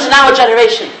productions in our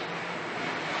generation?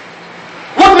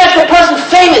 What makes a person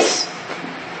famous?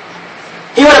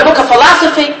 He wrote a book of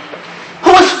philosophy.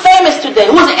 Who is famous today?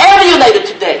 Who is emulated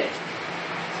today?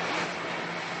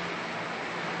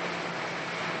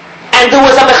 And there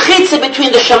was a mechitza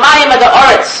between the Shemayim and the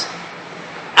Oretz.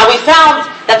 And we found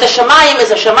that the Shemayim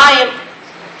is a Shemayim,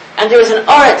 and there is an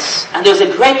Oretz, and there is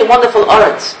a great and wonderful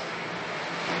Oretz.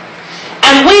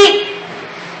 And we,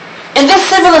 in this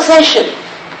civilization,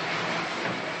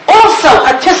 also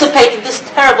participate in this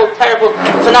terrible, terrible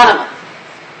phenomenon.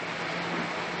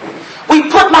 We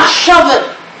put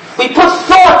machshava, we put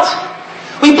thought,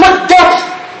 we put depth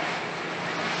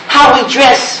how we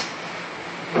dress,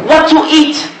 what to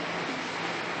eat,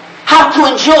 how to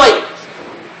enjoy.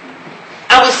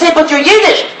 And we say, but you're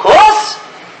Yiddish. Of course.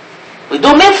 We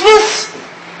do mitzvahs.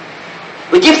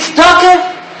 We give tzedakah.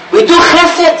 We do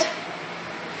chesed.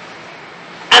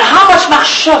 And how much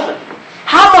machshava,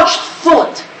 how much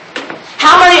thought,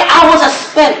 how many hours are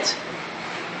spent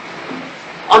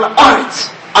on art.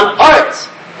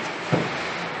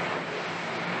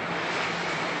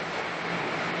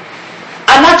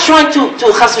 I'm not trying to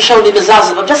chas v'shalom be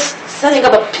mezazel, I'm just setting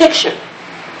up a picture.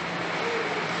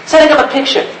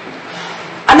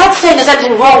 I'm not saying there's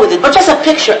anything wrong with it, but just a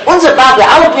picture. Unser Baba,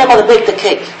 our grandmother baked the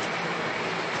cake.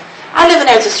 I live in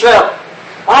Eretz Israel.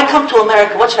 When I come to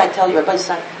America, what should I tell you, Rabbi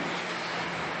Son?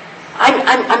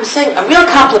 I'm saying a real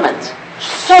compliment.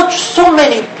 So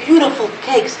many beautiful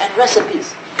cakes and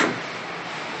recipes.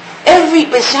 Every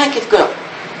Beis Yaakov girl,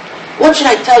 what should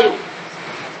I tell you?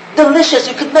 Delicious.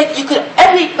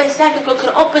 Every Beis Yaakov girl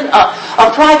could open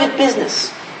a private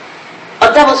business.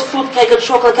 A devil's fruit cake, a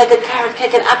chocolate cake, a carrot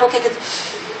cake, an apple cake.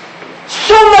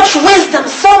 So much wisdom,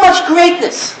 so much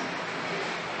greatness,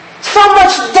 so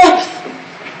much depth.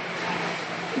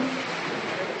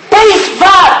 Beis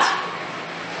Vad,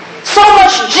 so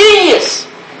much genius.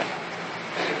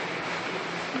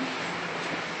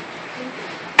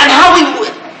 And how we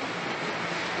would.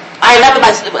 I remember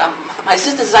my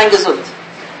sister Zayn Gesund.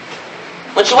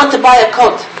 When she went to buy a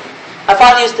coat, my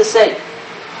father used to say,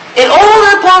 in all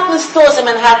the department stores in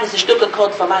Manhattan is a Stück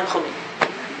coat for mein Chumi.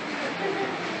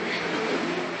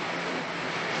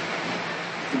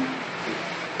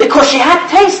 Because she had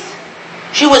taste.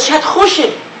 She had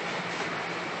chushim.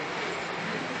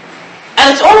 And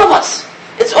it's all of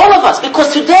us.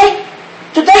 Because today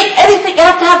anything you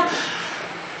have to have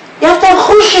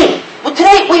chushim. But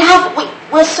today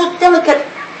we're so delicate.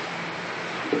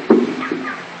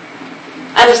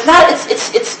 And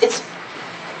it's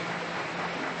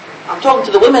I'm talking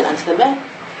to the women and to the men.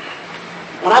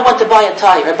 When I went to buy a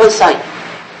tie, Rabbi Say,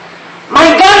 my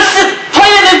ganze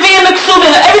Toyer Nevi'im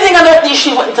Meksubin, everything on earth in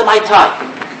yeshiva went into my tie.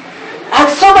 I had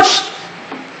so much.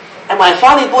 And my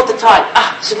father bought the tie.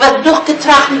 Es wird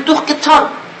durchgetragen, durchgetan.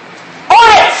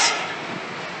 Oretz!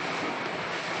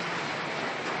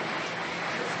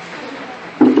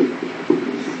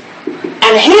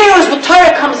 And here is what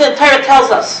Torah comes in. Torah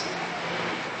tells us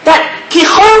that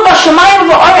Kichol Bashamayim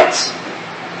v'Oretz.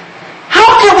 How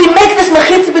can we make this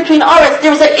mechitza between Oretz?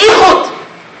 There is an ichud.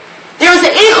 There is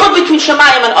an ichud between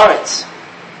Shamayim and Oretz.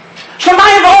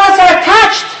 Shamayim and Oretz are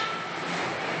attached.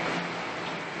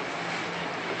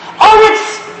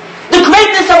 Oretz, the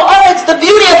greatness of Oretz, the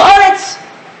beauty of Oretz,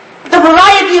 the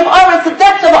variety of Oretz, the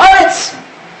depth of Oretz,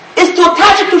 is to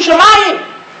attach it to Shamayim.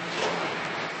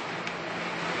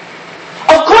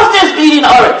 Of course there's beauty in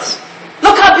Oretz.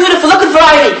 Look how beautiful, look at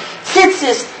variety.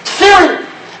 Tzitzis, tefillin,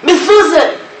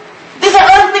 mezuzah. These are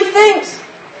earthly things.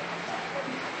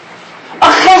 A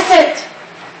chesed.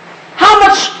 How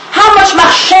much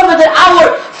machshava that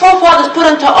our forefathers put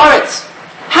into Oretz.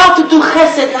 How to do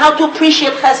chesed, and how to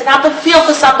appreciate chesed, how to feel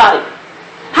for somebody.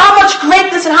 How much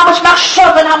greatness, and how much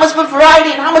machshava, and how much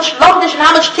variety, and how much lomdish, and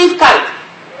how much tiefkeit.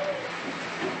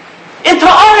 Into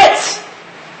Oretz.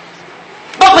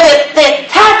 But when they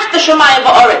attached the Shemayim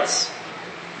v'Oretz,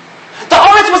 the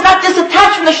Oretz was not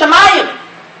disattached from the Shemayim.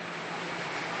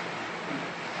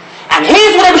 And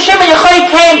here's when Rabbi Shimon Yochai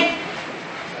came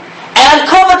and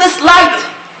uncovered this light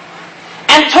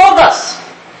and told us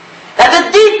that the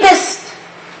deepest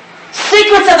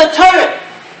secrets of the Torah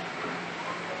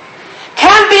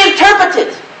can be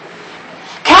interpreted,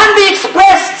 can be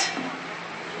expressed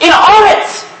in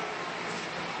Oretz.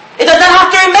 It does not have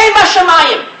to remain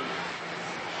Bashamayim.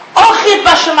 Ochid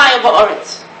Bashamayim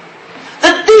v'Oretz.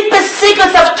 The deepest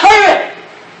secrets of Torah,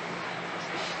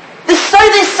 the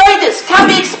Soidis can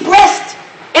be expressed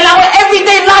in our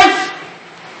everyday life.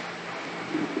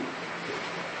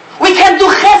 We can do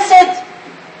chesed,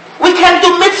 we can do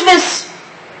mitzvahs,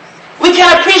 we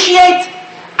can appreciate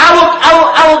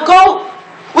our goal,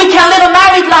 we can live a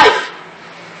married life,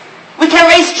 we can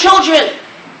raise children,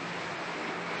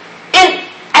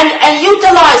 and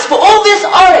utilize for all this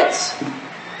Oretz,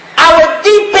 our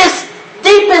deepest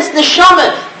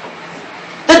neshama,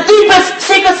 the deepest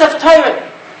secrets of Torah.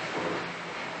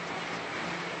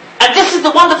 And this is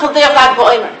the wonderful day of Lag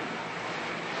BaOmer.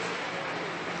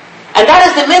 And that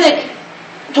is the minhag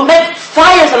to make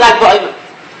fires of Lag BaOmer.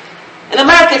 In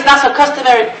America it's not so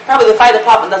customary. Probably the fire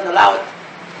department doesn't allow it.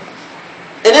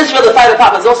 In Israel the fire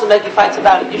department is also making fights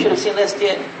about it. You should have seen last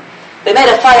year. They made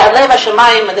a fire at Leva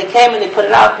Shemayim and they came and they put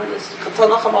it out.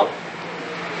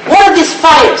 What are these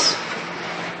fires?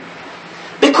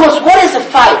 Because what is a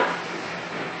fire?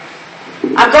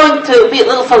 I'm going to be a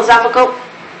little philosophical.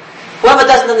 Whoever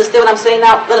doesn't understand what I'm saying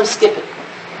now, let him skip it.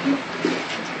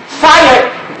 Fire,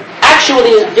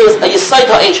 actually, is a Yesod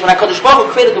HaEsh. When HaKadosh Baruch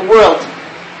Hu created the world,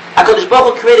 HaKadosh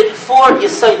Baruch Hu created 4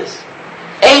 Yesodas.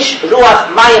 Eish,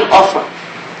 Ruach, Mayim, Ofer.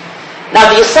 Now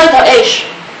the Yesod HaEsh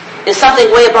is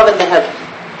something way above in the heaven.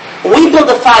 When we build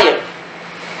a fire,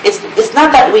 it's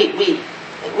not that we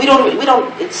don't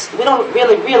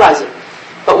really realize it.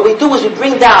 But what we do is we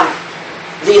bring down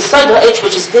the Yesod HaEsh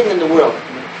which is hidden in the world.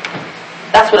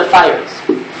 That's what a fire is.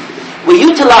 We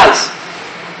utilize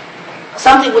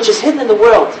something which is hidden in the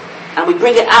world and we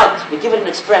bring it out, we give it an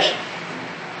expression.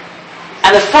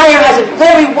 And the fire has a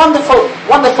very wonderful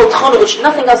tchona which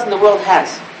nothing else in the world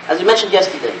has, as we mentioned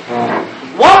yesterday.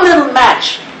 One little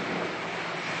match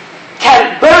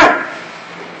can burn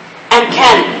and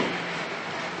can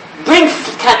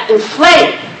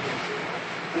inflame.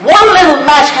 One little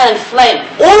match can inflame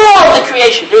all of the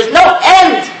creation. There is no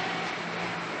end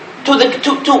to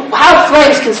how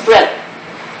flames can spread.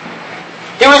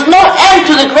 There is no end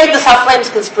to the greatness how flames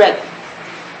can spread.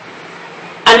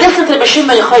 And this is what Reb Shimon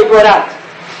ben Yochai brought out.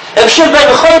 Reb Shimon ben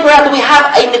Yochai brought out that we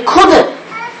have a nekuda.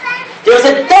 There is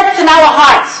a depth in our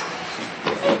hearts.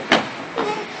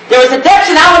 There is a depth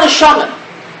in our neshama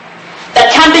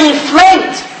that can be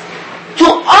inflamed to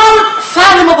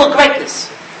unfathomable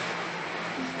greatness.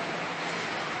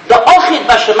 The ochid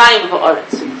b'shamayim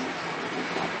v'oretz.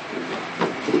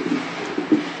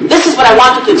 This is what I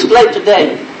wanted to explain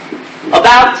today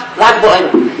about Lag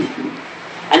BaOmer.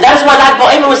 And that is why Lag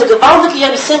BaOmer was a gewaltig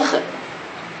Yom Simcha.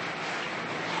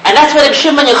 And that's why Reb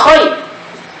Shimon ben Yochai,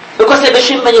 because Reb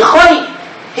Shimon ben Yochai,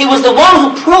 he was the one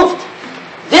who proved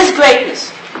this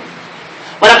greatness.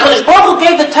 When HaKadosh Baruch Hu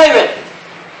gave the Torah,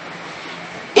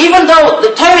 even though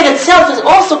the Torah itself is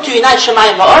also to unite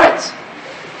Shemayim v'Oretz,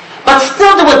 but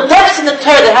still there were depths in the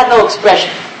Torah that had no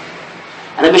expression.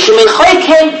 And Reb Shimon ben Yochai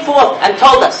came forth and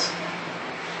told us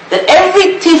that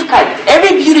every tifkeit,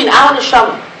 every beauty in our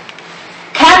neshama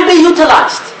can be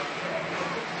utilized.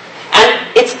 And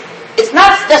it's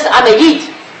not just on a yid.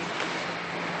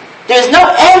 There is no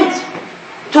end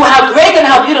to how great and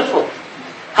how beautiful,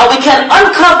 how we can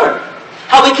uncover,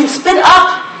 how we can spin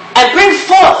up and bring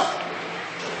forth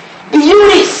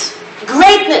beauties,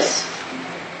 greatness,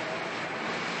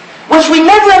 which we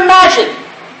never imagined.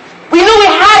 We knew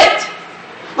we had it.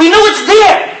 We knew it's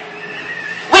there.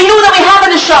 We knew that we have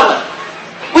a neshama.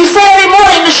 We say every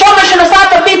morning, neshama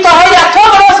shenasata bi tahora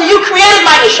tov also, you created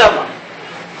my neshama.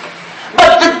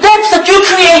 But the depths that you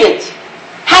created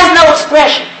has no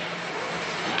expression.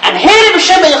 And here Reb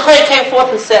Shimon ben Yochai came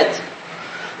forth and said,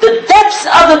 the depths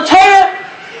of the Torah,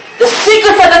 the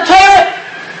secrets of the Torah,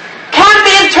 can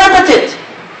be interpreted,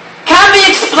 can be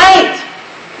explained.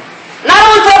 Not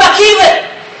only for Rabbi Akiva,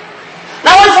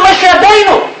 not only for Moshe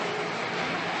Rabbeinu.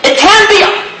 It can be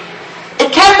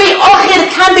ochid,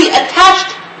 it can be attached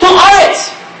to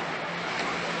Oretz.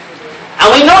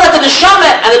 And we know that the neshama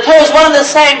and the Torah is one and the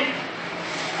same.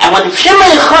 And when Shimon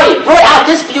ben Yochai brought out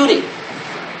this beauty,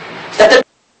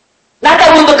 not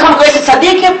that we'll become great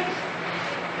tzaddikim,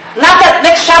 not that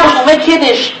next Shabbos we'll make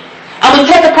Kiddush, and we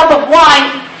take a cup of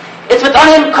wine, it's with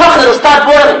onim kochen, it'll start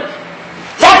boiling.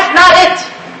 That's not it.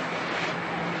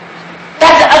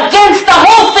 That's against the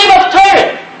whole theme of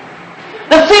Torah.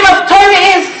 The theme of Torah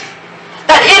is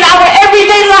that in our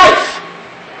everyday life,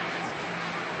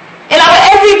 in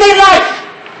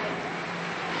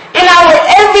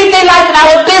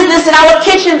our business, in our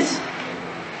kitchens,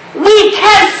 we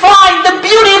can find the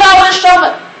beauty of our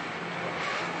neshama.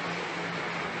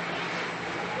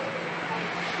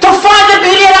 To find the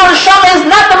beauty of our neshama is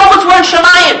not the moment we're in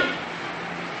Shemayim.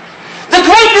 The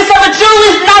greatness of a Jew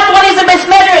is not when he's in Beis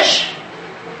Medrash.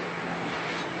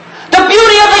 The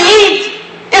beauty of a Yid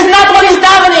is not when he's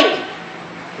davening.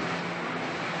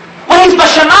 When he's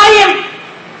b'Shemayim,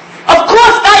 of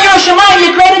course now you're in Shemayim,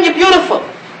 you're great and you're beautiful.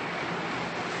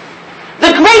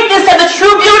 The greatness and the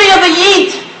true beauty of a Yid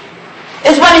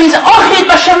is when he's ochid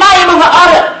b'Shemayim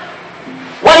u'va'ara,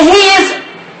 when he is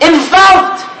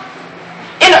involved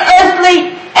in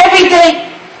earthly,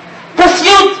 everyday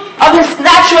pursuit of his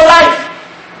natural life,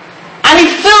 and he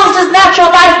fills his natural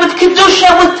life with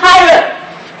kedusha, with Torah.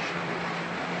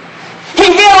 He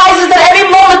realizes that every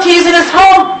moment he is in his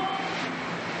home,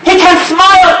 he can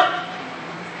smile,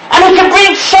 and he can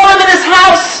bring shalom in his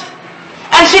house,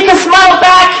 and she can smile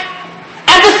back,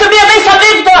 and this can be a Beis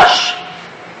HaMikdash.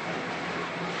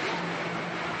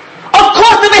 Of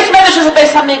course the Beis Medrash is a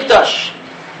Beis HaMikdash.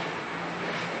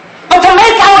 But to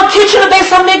make our kitchen a Beis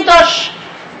HaMikdash,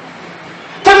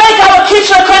 to make our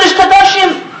kitchen a Kodesh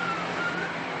Kadoshim,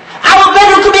 our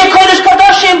bedroom could be a Kodesh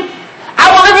Kadoshim,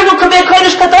 our living room could be a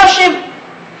Kodesh Kadoshim,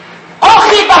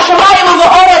 Ochid b'shamayim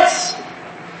u'v'oretz.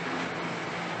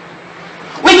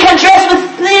 We can dress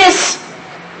with this.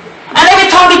 And every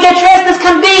time we get dressed, this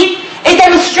can be a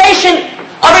demonstration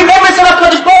of remembrance of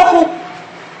HaKadosh Baruch Hu.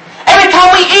 Every time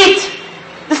we eat,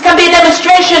 this can be a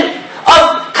demonstration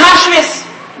of kashrus,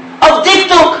 of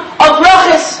dikduk, of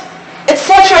brachos,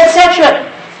 etc., etc.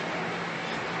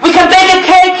 We can bake a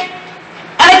cake,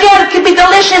 and again, it can be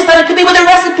delicious, and it can be with a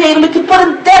recipe, and we can put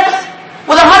in depth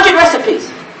with 100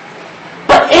 recipes.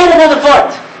 But in another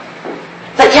word,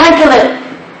 that Yankele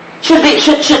should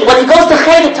when he goes to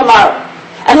Cheder tomorrow,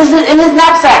 and in his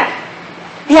knapsack,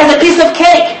 he has a piece of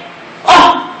cake.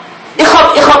 Oh,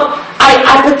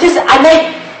 I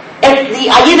made the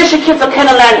Yiddish kids of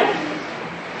Kenelani.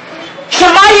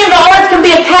 Shemayim, the words can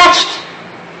be attached.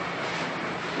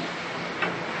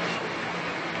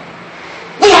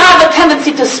 We have a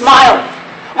tendency to smile.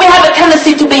 We have a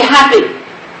tendency to be happy.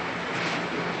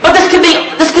 But this could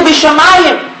be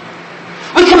Shemayim.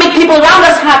 We can make people around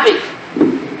us happy.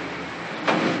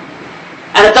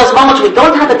 And at those moments we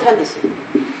don't have a tendency.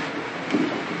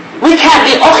 We can't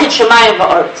be Ochid Shemayim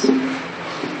v'Oretz.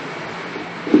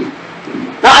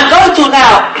 Now I'm going to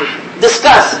now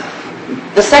discuss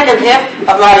the second half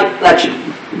of my lecture.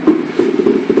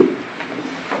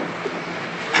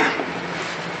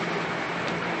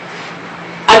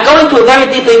 I'm going to a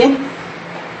very deep meaning.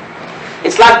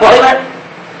 It's like boiler,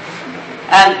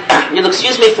 and you'll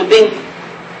excuse me for being...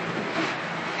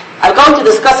 I'm going to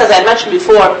discuss, as I mentioned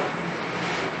before,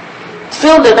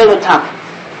 Tefillin Rabbeinu Tam.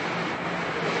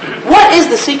 What is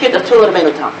the secret of Tefillin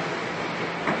Rabbeinu Tam?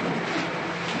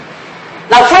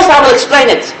 Now first I will explain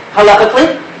it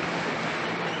halachically,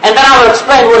 and then I will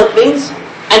explain what it means,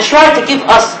 and try to give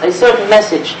us a certain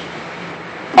message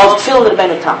of Tefillin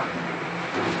Rabbeinu Tam.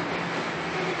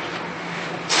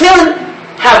 Tefillin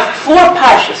have 4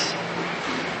 parshas.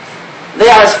 They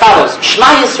are as follows: Shema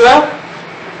Yisrael,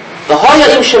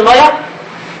 V'hoya im Shemoya,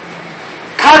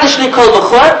 Kadosh li kol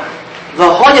b'chor,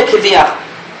 V'hoya kiviyach.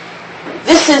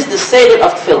 This is the seder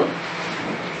of Tefillin.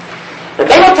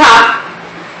 Rabbeinu Tam,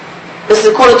 this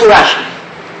is according to Rashi.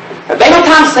 Rabbeinu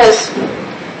Tam says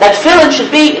that Tefillin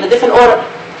should be in a different order.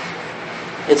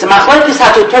 It's a machlokes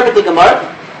how to interpret the Gemara,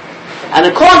 and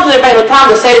according to Rabbeinu Tam,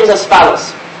 the seder is as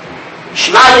follows: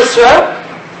 Shema Yisrael,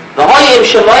 V'hoya im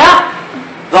Shemoya,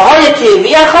 V'hoya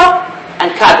kiviyach,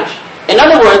 and Kadosh. In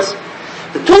other words,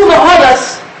 the 2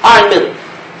 V'hoyas are in middle.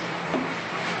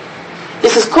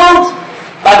 This is called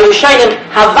by the Rishonim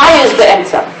Havaya is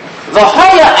be'emtza.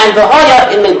 V'hoya and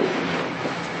V'hoya in middle.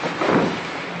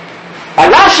 By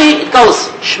Rashi it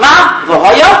goes Shema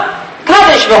V'hoya,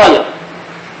 Kadosh V'hoya.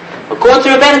 According to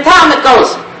Rabbeinu Tam it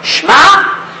goes Shema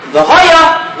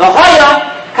V'hoya, V'hoya,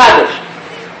 Kadosh.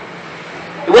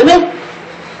 You with me?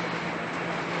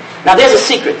 Now there's a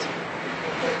secret.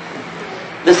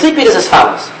 The secret is as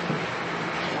follows.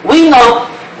 We know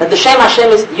that the Shem Hashem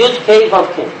is Yud Kei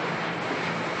Vav Kei.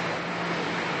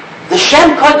 The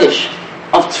Shem Kodesh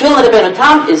of Tefillin Rabbeinu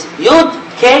Tam is Yud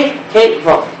Kei Kei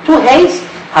Vav. 2 Heis,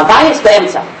 Havayis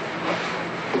be'emtza.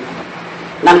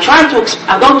 And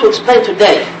I'm going to explain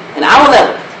today, in our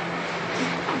level,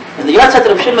 in the Yahrzeit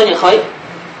of Shimon Yochai,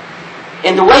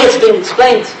 in the way it's being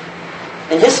explained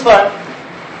in his part,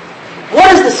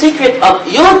 what is the secret of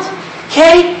Yud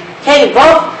Kei Kei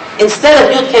Vav instead of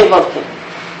Yud Kei Vav Kei?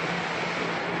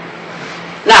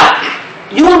 Now,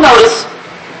 you will notice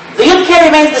the Yud Kei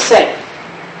remains the same.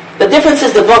 The difference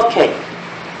is the Vav Kei.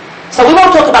 So we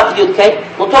won't talk about the Yud Kei,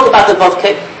 we'll talk about the Vav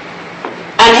Kei.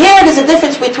 And here there's a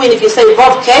difference between if you say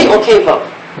Vav Kei or Kei Vav.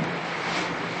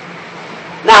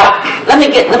 Now, let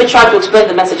me try to explain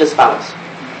the message as follows.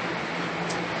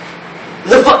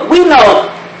 We know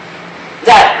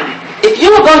that if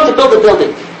you were going to build a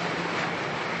building,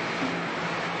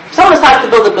 someone decides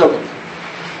to build a building,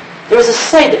 there is a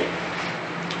seder.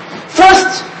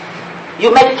 First,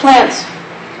 you make plans.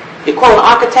 You call an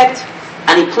architect,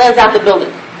 and he plans out the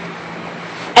building.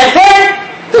 And then,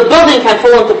 the building can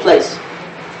fall into place.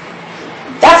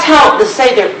 That's how the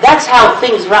seder, that's how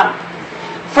things run.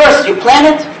 First, you plan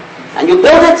it, and you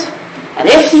build it, and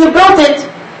after you build it,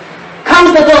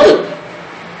 comes the building.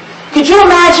 Could you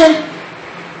imagine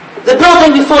the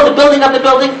building before the building of the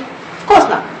building? Of course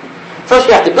not. First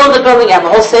you have to build the building, you have a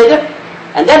whole seder,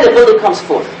 and then the building comes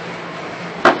forth.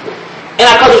 In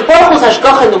HaKadosh Baruch Hu's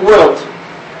hashgacha in the world,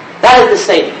 that is the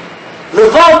seder. The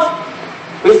Vav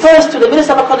refers to the midas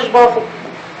of HaKadosh Baruch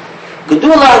Hu.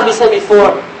 Gedula, as we said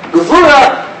before,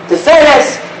 Gevura,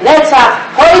 Teferes,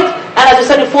 Netzach, Hoid, and as we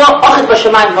said before, Ochid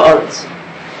B'Shamayim V'Oretz.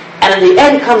 And in the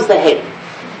end comes the Hay.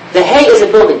 The Hay is a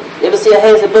building. You ever see a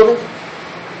Hay as a building?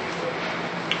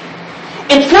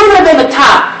 In Tefillin Rabbeinu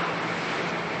Tam,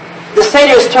 the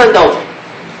Seder is turned over.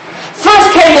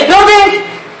 First came the building,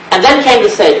 and then came the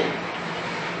Seder.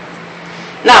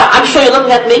 Now, I'm sure you're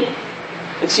looking at me,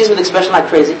 excuse me the expression, like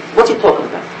crazy. What's he talking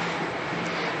about?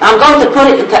 Now, I'm going to put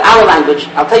it into our language.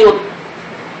 I'll tell you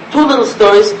two little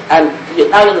stories, and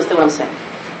now you understand what I'm saying.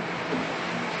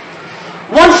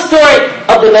 One story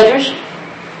of the Medrash,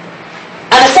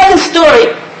 and a second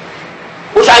story,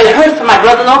 which I heard from my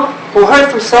brother-in-law, who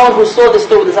heard from someone who saw this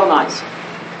story with his own eyes.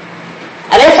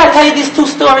 And if I tell you these two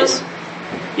stories,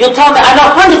 you'll tell me, I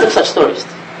know hundreds of such stories.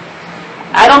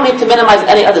 I don't mean to minimize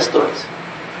any other stories,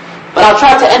 but I'll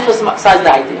try to emphasize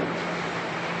the idea.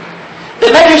 The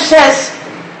Medrash says,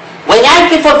 when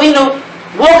Yaakov Avinu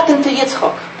walked into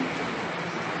Yitzchak,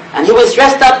 and he was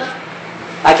dressed up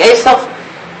like Esav,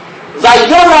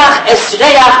 Vayorach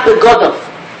esreach begodov,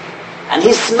 and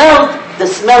he smelled the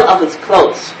smell of his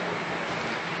clothes.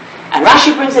 And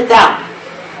Rashi brings it down,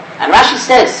 and Rashi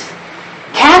says,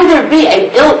 can there be an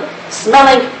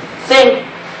ill-smelling thing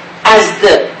as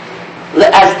the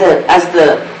leather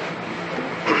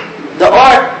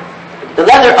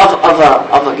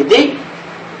of a gedi?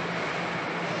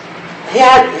 He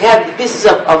had pieces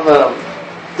of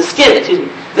the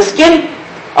skin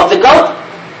of the goat.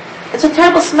 It's a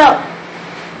terrible smell.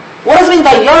 What does it mean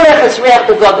by yorech es reach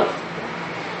begodov?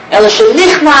 El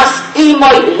shenichnas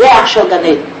imoy reach shel Gan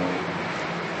Eden.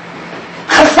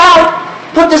 Chazal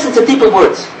put this into deeper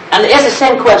words, and they ask the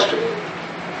same question.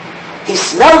 He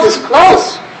smelled his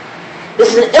clothes.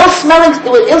 This is an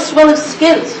ill-smelling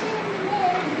skins.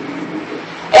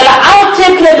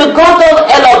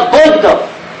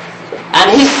 And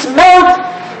he smelled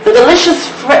the delicious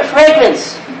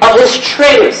fragrance of his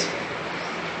traders.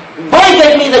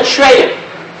 Boyged means the trader.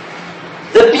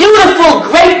 The beautiful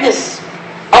greatness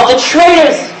of the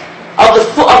traders of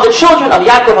the children of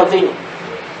Yaakov Avinu.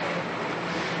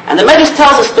 And the Medrash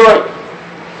tells a story.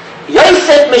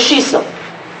 Yosef Meshisa.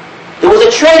 There was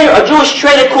a trader, a Jewish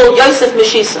trader called Yosef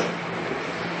Meshisa.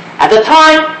 At the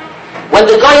time when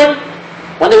the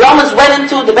Romans went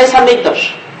into the Beis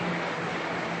HaMikdash,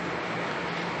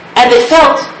 and they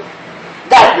felt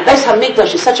that the Beis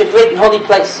HaMikdash is such a great and holy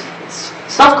place.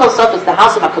 Sof Kol Sof is the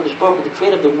house of HaKadosh Baruch Hu, the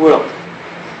creator of the world.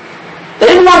 They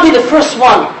didn't want to be the first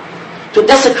one to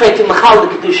desecrate the Machal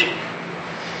the Kedusha.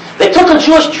 They took a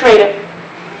Jewish trader.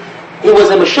 He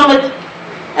was a Meshumit,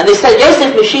 and they said,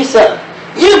 Yosef Meshisa,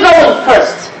 you go in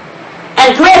first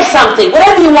and grab something,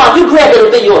 whatever you want, you grab it, it'll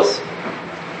be yours.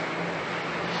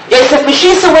 Yosef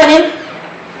Meshisa went in,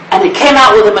 and he came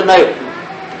out with a menorah.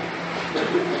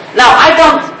 Now, I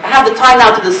don't have the time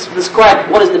now to describe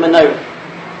what is the menorah.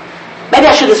 Maybe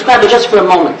I should describe it just for a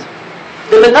moment.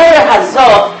 The menorah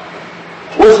Hazov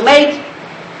was made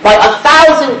by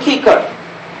 1,000 kikar.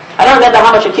 I don't remember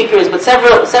how much a kikar is, but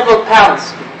several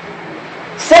pounds.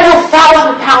 Several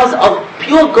thousand pounds of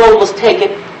pure gold was taken,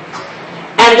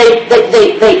 and they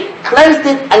cleansed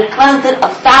it and cleansed it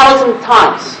 1,000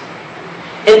 times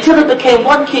until it became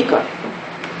one kikar.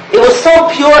 It was so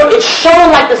pure, it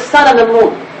shone like the sun and the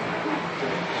moon.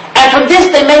 And from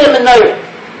this they made a menorah.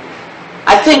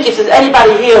 I think if there's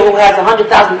anybody here who has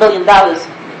 $100,000 billion,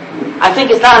 I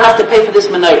think it's not enough to pay for this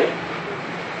menorah.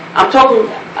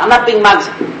 I'm not being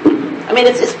magzim. I mean,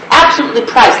 it's absolutely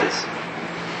priceless.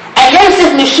 And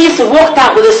Yosef Meshisa walked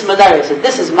out with this menorah and said,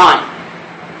 this is mine.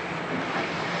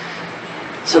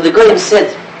 So the Goyim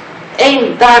said,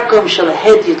 Ein darkom shel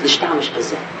hediut l'shtamish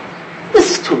bazeh.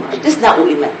 This is too much. This is not what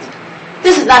we meant.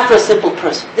 This is not for a simple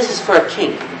person. This is for a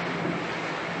king.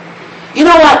 You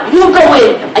know what? You go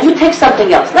in and you take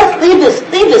something else. Let's leave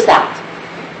this out.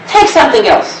 Take something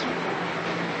else.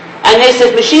 And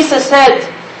Yosef Meshisa said,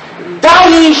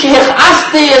 Dayi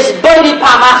shehichasti es bodi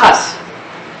pa'amachas.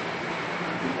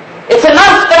 It's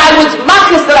enough that I was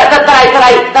machis, that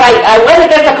I went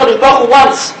against HaKadosh Baruch Hu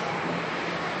once.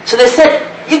 So they said,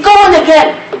 you go in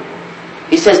again.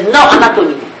 He says, no, I'm not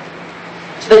going again.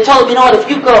 So they told him, you know what, if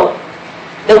you go,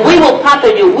 then we will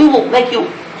pater you, we will make you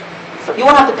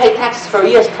won't have to pay taxes for a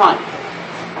year's time.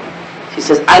 He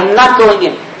says, I'm not going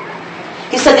in.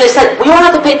 They said, we won't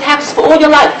have to pay taxes for all your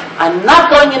life. I'm not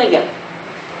going in again.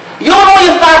 You and all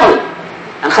your family.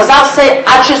 And Chazal say,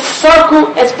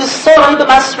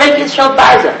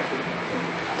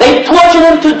 they tortured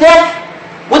him to death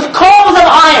with coals of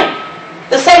iron.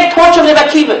 The same torture of Rebbe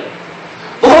Akiva.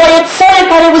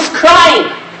 And he was crying,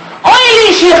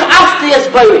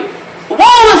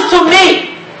 woe is to me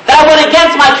that I went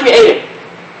against my Creator.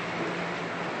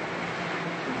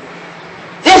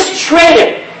 This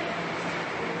traitor,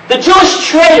 the Jewish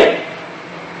traitor,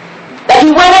 that he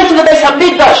went into the Beis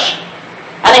HaMikdash,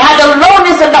 and he had the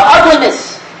lowness and the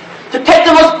ugliness to take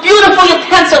the most beautiful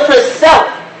utensil for himself,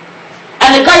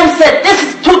 and the the guy said, this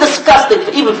is too disgusting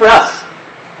even for us.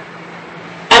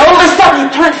 And all of a sudden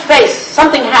he turned face,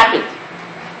 something happened.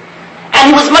 And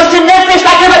he was Moshe Nefesh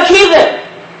like a Akiva.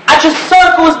 Actually,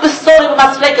 circle was bestowed with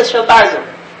Masrekas Shel Barzel.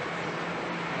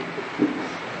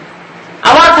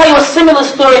 I want to tell you a similar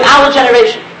story in our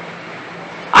generation.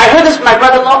 I heard this from my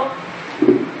brother-in-law,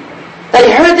 that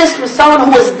he heard this from someone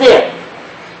who was there.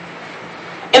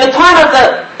 In the time of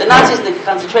the Nazis in the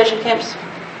concentration camps,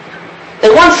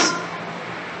 they once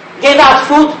gave out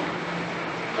food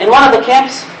in one of the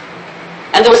camps,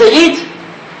 and there was a Yid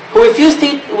who refused to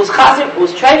eat. It was Chazir, it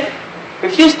was treif,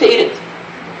 refused to eat it.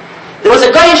 There was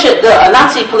a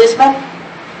Nazi policeman,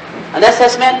 an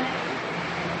SS man,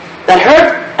 that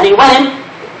heard, and he went in,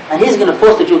 and he's going to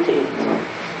force the Jew to eat it.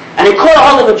 And he caught a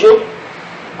hold of a Jew,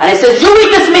 and he says, you eat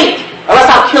this meat, or else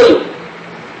I'll kill you.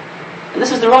 And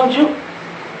this was the wrong Jew.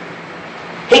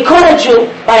 He caught a Jew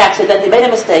by accident, he made a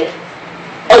mistake.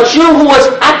 A Jew who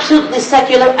was absolutely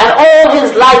secular, and all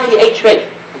his life he ate treif.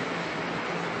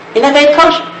 He never ate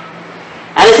kosher.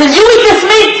 And he says, you eat this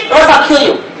meat, or else I'll kill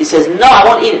you. He says, no, I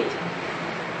won't eat it.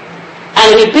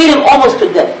 And he beat him almost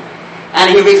to death. And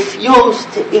he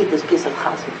refused to eat this piece of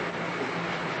chazir.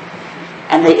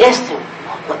 And they asked him,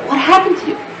 what happened to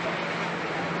you?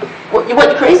 What, you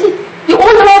went crazy? You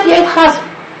all your life you ate chazir.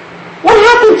 What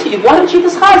happened to you? Why didn't you eat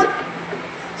this chazir?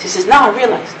 He says, now I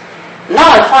realized.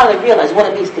 Now I finally realize what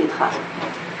it means to eat chazir.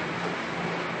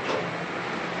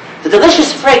 The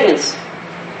delicious fragrance,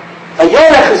 a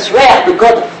yorech reach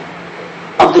begodov,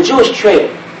 of the Jewish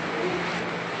trade.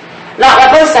 Now,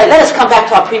 Rabbi said, let us come back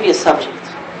to our previous subject.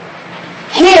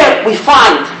 Here we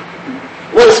find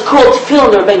what is called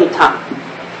Tefillin Rabbeinu Tam.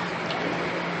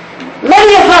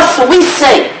 Many of us, we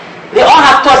say, we are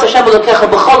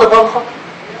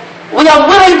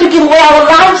willing to give away our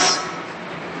lives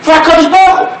for HaKadosh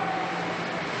Baruch Hu.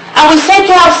 And we say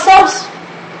to ourselves,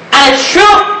 and it's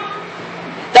true,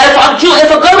 that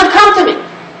if a girl would come to me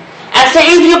and say,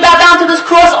 either you bow down to this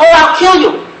cross or I'll kill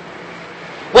you,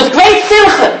 with great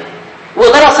simcha,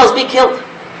 we'll let ourselves be killed.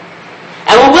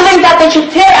 And we're willing that they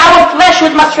should tear our flesh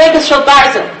with Masrekas Shel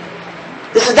Barzel.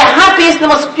 This is the happiest, the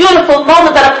most beautiful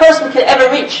moment that a person can ever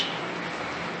reach.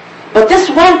 But this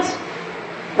went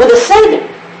with a Seder.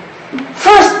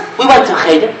 First, we went to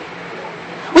Cheder.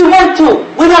 We learned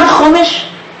Chumash.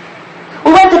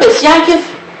 We went to Beis Yaakov.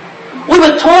 We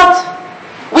were taught.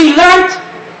 We learned.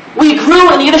 We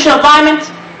grew in the Yiddish environment.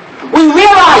 We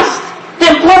realized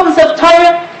the importance of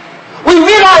Torah. We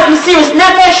realized Mesiras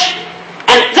Nefesh.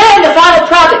 And then the final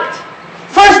product.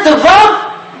 First the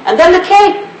Vav, and then the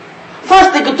Kei.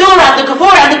 First the Gedula and the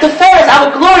Gevura and the Tiferes,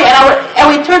 our glory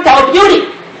and we turn to our beauty.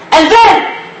 And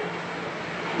then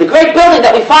the great building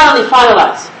that we finally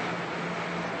finalize.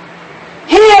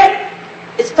 Here,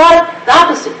 it started the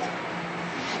opposite.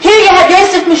 Here you had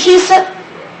Yosef Meshisa,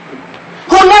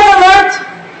 who never learned.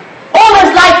 All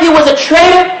his life he was a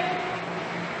traitor.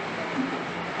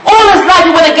 All his life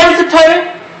he went against the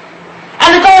Torah. And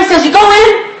the guy says, you go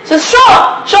in? He says,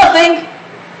 sure thing.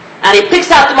 And he picks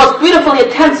out the most beautiful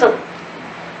utensil.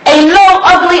 A low,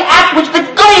 ugly act which the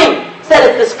Goyim said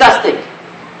is disgusting.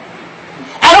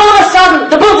 And all of a sudden,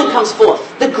 the building comes forth.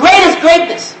 The greatest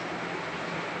greatness.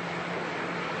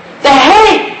 The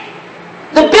hay,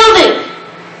 the building,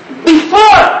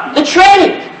 before the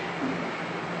training.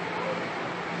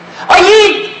 A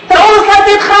Yid that all his life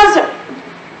did Chazer.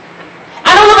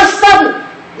 And all of a sudden,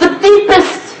 the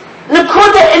deepest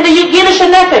Nakuda in the Yiddish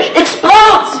Nefesh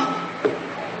explodes.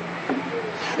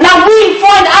 Now we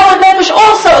find our Nefesh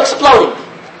also exploding.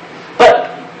 But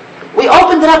we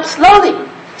opened it up slowly,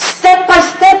 step by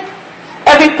step.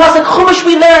 Every Pasuk Chumash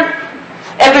we learn,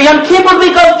 every Yom Kippur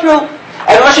we go through,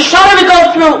 every Rosh Hashanah we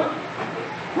go through,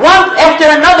 one after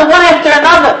another.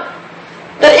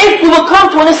 That if we will come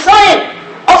to an Nisayon,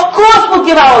 of course we'll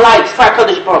give our lives for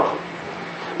HaKadosh Baruch Hu.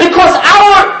 Because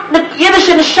our Yiddish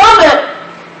Neshama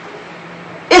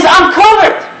is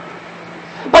uncovered.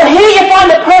 But here you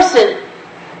find a person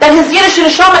that his Yiddish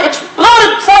Neshama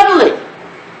exploded suddenly.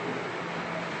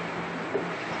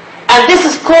 And this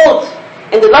is called,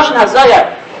 in the Lashon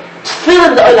HaZohar,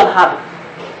 Tefillin the Olam Haba.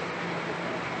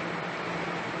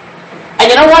 And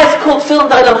you know why it's called Tefillin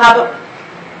the Olam Haba?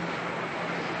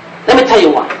 Let me tell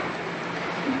you why.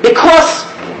 Because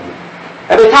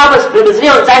Rabbi Tavis, Rabbi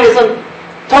Zriel, and Zionism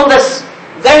told us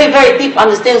very, very deep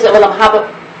understandings of Olam Haba.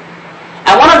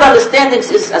 And one of the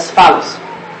understandings is as follows.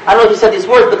 I don't know if you said these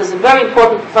words, but it's a very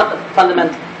important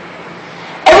fundamental.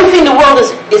 Everything in the world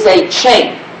is a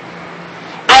chain.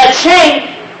 And a chain,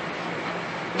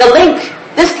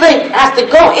 this link has to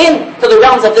go into the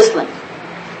realms of this link.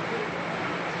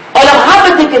 Olam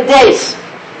Haba days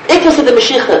Ikras of the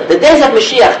Mashiach, the days of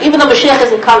Mashiach, even though Mashiach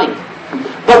isn't coming.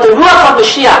 But the Ruach of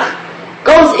Mashiach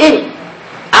goes in,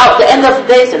 out the end of the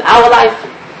days in our life.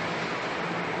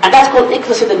 And that's called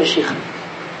Ikras of the Mashiach.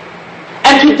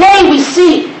 And today we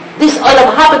see these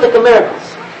Olam Haba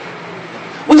miracles.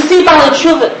 We see Baal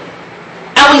Tshuva.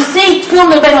 And we see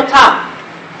Tefillin Rebbeinu Tam.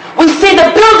 We see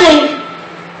the building.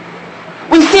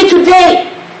 We see today.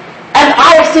 And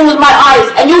I have seen with my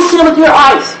eyes. And you've seen with your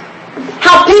eyes.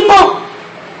 How people,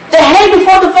 they hate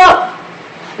before the vote.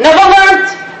 Never learned.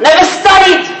 Never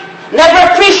studied. Never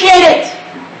appreciated.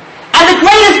 And the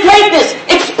greatest greatness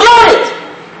exploded.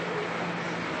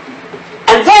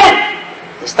 And then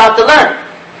they start to learn.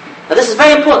 Now this is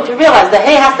very important to realize. The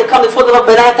hay has to come before the vote,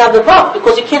 but I have to have the vote.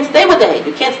 Because you can't stay with the hay.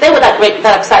 You can't stay with that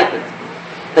that excitement.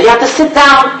 But you have to sit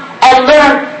down and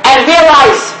learn and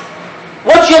realize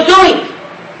what you're doing.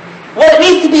 What it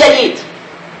means to be a Yid.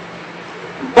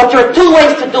 But there are two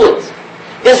ways to do it.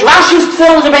 There's Rashi's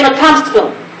Tefillin and Rebbeinu Tam's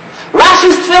Tefillin.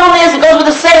 Rashi's Tefillin is, it goes with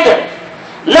the Seder.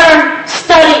 Learn,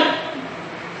 study,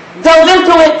 delve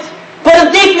into it, put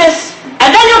in deepness,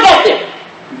 and then you'll get there.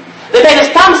 The Rebbeinu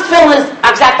Tam's Tefillin is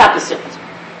exact opposite.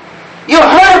 You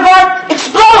heard a word,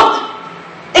 explode!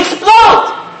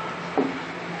 Explode!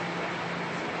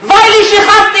 Vaili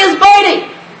shechasti is body.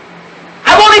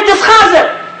 I won't eat this chazer.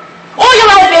 All your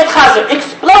life ate chazer.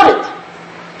 Exploded.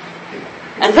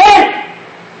 And then,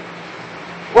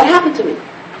 what happened to me?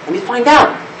 Let me find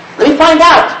out. Let me find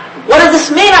out. What does this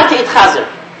mean not to eat chazer?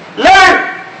 Learn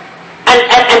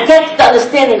and get the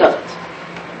understanding of it.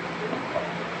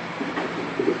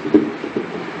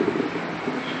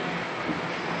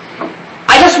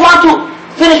 I just want to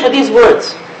finish with these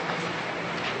words.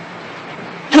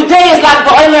 Today is Lag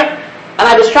BaOmer, and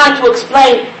I was trying to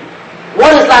explain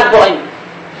what is Lag BaOmer.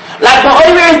 Lag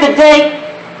BaOmer is the day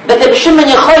that the Shimon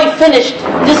Yochai finished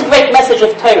this great message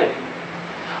of Torah.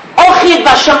 Ochid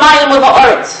v'shamayim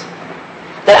u'va'aretz.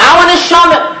 That our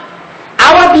neshama,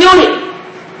 our beauty,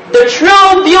 the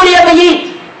true beauty of a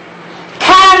Yid,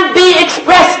 can be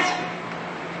expressed.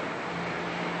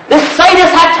 The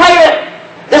Seidas HaTorah,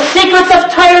 the secrets of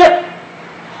Torah,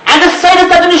 and the Seidas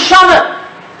of the neshama,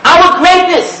 our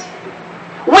greatness.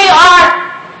 We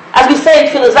are, as we say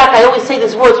in Tefillah Zak, I always say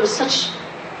these words with such,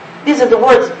 these are the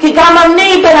words, Ki gam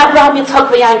ani ben Avraham Yitzchak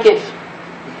v'Yankiv.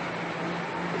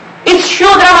 It's true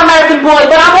that I'm an American boy,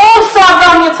 but I'm also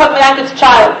Avraham Yitzchak v'Yankiv's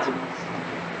child.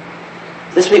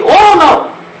 This we all know.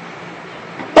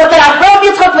 But that Avraham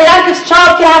Yitzchak v'Yankiv's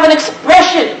child can have an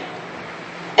expression.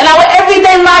 In our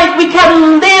everyday life, we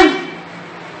can live.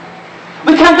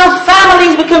 We can build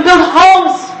families, we can build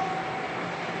homes.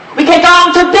 We can go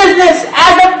into business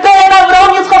as a ben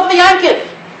Avraham Yitzchak v'Yankiv.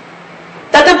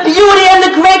 That the beauty and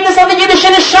the greatness of the Yiddish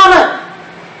neshama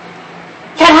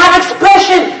can have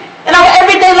expression in our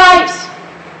everyday lives.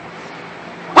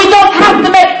 We don't have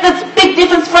to make this big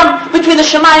difference between the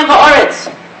Shemayim and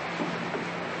Haaretz.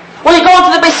 When you go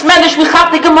into the Beis Medrash, we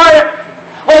have the Gemara.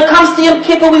 When it comes to Yom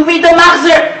Kippur, we read the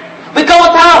Machzor. We go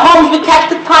into our homes, we catch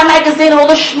the Time magazine and all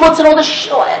the schmutz and all the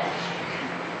shit.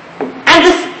 And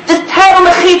this terrible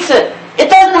mechitza, it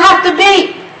doesn't have to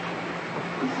be.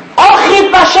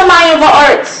 Ochid b'shamayim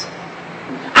v'aretz.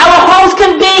 Our homes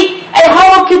can be a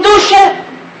home of Kedusha.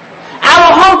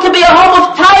 Our home can be a home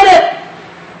of Torah.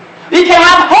 We can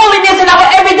have holiness in our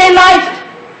everyday life.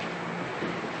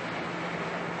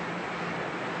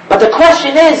 But the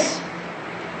question is,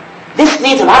 this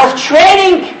needs a lot of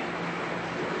training.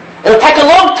 It'll take a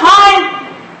long time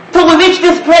till we reach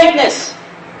this greatness.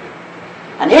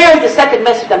 And here is the second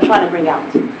message I'm trying to bring out.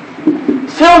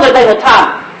 Tefillin Rebbeinu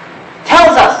Tam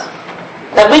tells us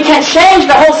that we can change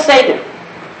the whole Seder.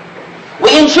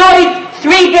 We enjoyed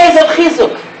 3 days of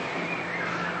Chizuk.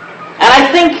 And I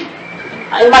think,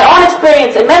 in my own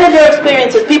experience, and many of your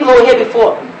experiences, people who were here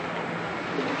before,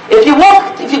 if you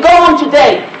go on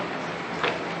today,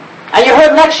 and you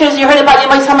heard lectures, you heard about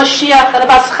Yemais HaMashiach, and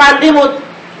about Schar Limud,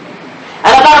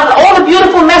 and about all the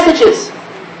beautiful messages,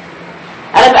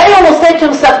 and if anyone will say to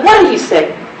himself, what did he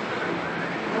say?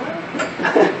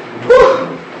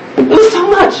 It was so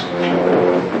much.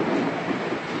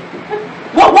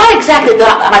 Why exactly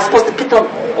am I supposed to pick on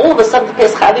all of a sudden to pay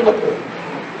Schar Limud?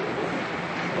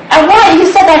 And why? He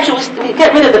said actually we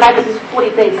get rid of the night because it's 40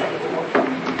 days.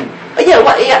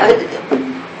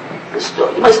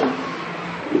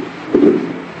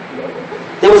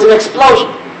 There was an explosion.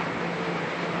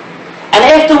 And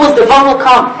afterwards the one will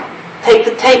come, take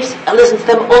the tapes and listen to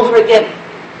them over again.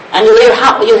 And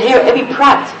you'll hear every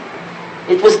prat.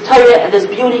 It was Torah and there's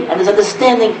beauty and there's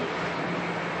understanding.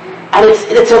 And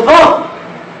it's a vow.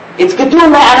 It's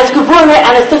Gedula and it's Gevurah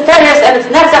and it's Tiferes and it's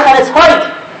Netzach and it's Hoid.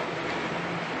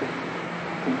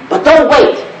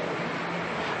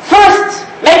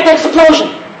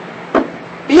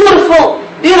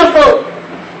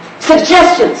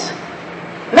 suggestions.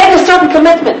 Make a certain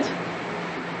commitment.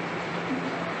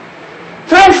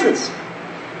 For instance,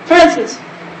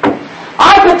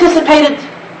 I participated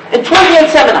in 28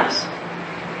 seminars.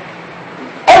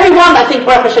 Every one, I think,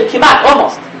 Baruch Hashem, Kimat,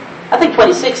 almost. I think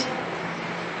 26.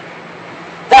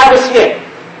 That I was here.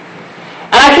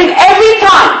 And I think every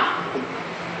time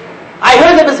I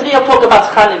heard the Mizriel talk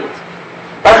about Schar Limud.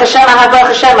 Baruch Hashem, I have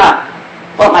Baruch Hashem.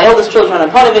 Well, my oldest children are in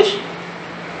Ponevezh,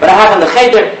 but I have in the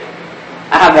Cheder,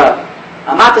 I have a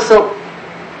Matisel,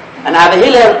 and I have a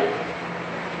Hillel.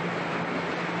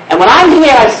 And when I'm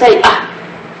here, I say,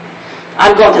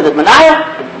 I'm going to the Manaya,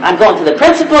 I'm going to the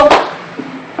principal,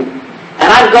 and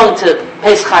I'm going to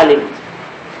pay Schar Limud.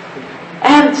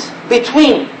 And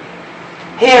between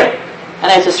here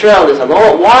and Eretz Yisrael, there's a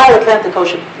wide Atlantic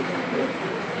Ocean.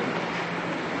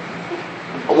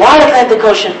 A wide Atlantic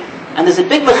Ocean, and there's a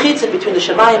big mechitza between the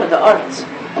Shemayim and the Eretz.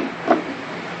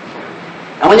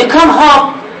 And when you come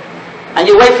home, and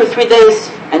you wait for 3 days,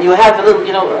 and you have a little,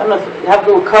 I don't know if you have a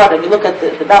little card, and you look at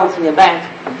the balance in your bank,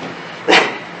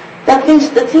 that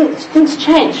things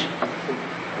change.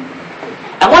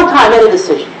 And one time I made a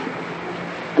decision.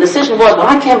 The decision was, when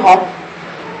I came home,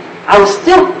 I was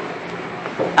still,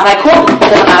 and I called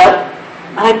them out,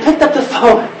 and I picked up the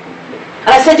phone, and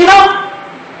I said,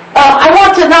 I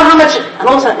want to know how much, and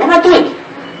all of a sudden, what am I doing?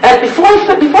 And before I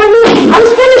knew, I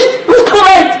was finished. It was too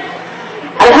late.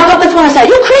 And I hung up the phone and I said,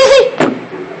 "You crazy?"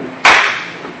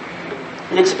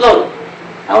 It exploded.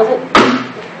 That was it.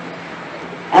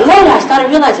 And later I started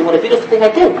realizing what a beautiful thing I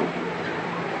did.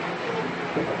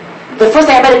 The first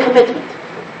thing, I made a commitment.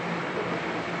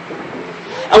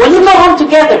 And when you go home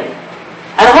together,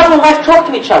 and a husband and wife talk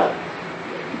to each other,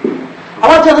 I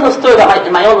want to tell a little story about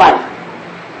in my own life.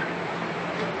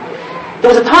 There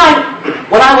was a time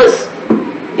when I was,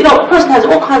 a person has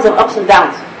all kinds of ups and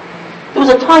downs. There was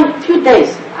a time, a few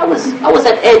days, I was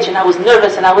at edge and I was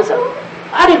nervous and it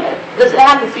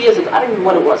happened a few years ago, I don't know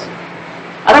what it was.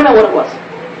 I don't know what it was.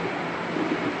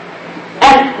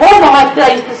 And one of my life did, I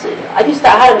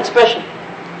had an expression.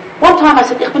 One time I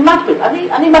said, "Ich bin makpid,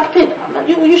 ani makpid.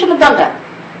 You shouldn't have done that."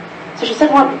 So she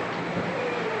said, "What?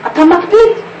 Ata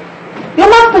makpid? You're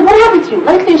makpid, what happened to you?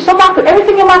 Lately you're so makpid,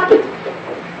 everything you're makpid."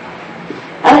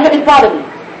 And it bothered me.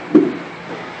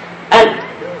 And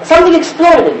something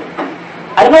exploded in me.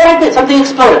 I don't know what I did, something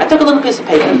exploded. I took a little piece of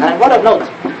paper and I wrote a note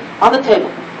on the table.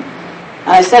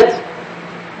 And I said,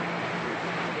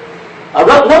 I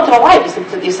wrote a note to my wife.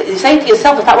 You're saying to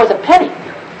yourself, it's not worth a penny.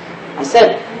 I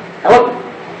said,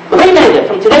 wait a minute,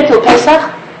 from today till Pesach,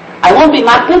 I won't be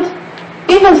makpid.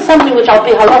 Even something which I'll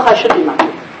be halacha, I should be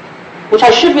makpid. Which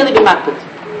I should really be makpid.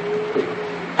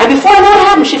 And before I know what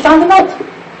happened, she found the note.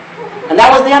 And that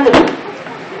was the end of it.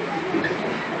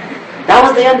 That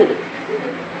was the end of it.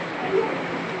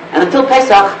 And until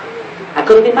Pesach, I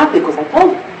couldn't be makpid because I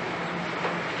told her.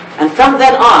 And from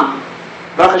then on,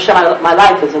 Baruch Hashem, my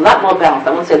life is a lot more balanced.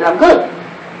 I won't say that I'm good,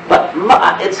 but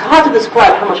it's hard to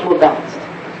describe how much more balanced.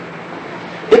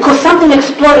 Because something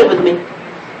exploded with me,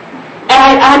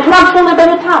 and I transformed it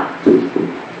in a time.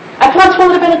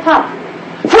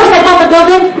 First I got the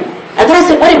building, and then I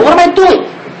said, wait, what am I doing?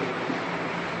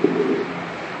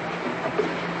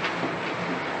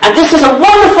 And this is a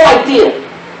wonderful idea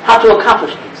how to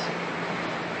accomplish things.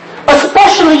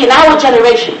 Especially in our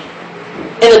generation,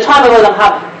 in the time of Olam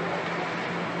Haba.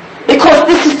 Because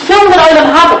this is filmed in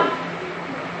Olam Haba.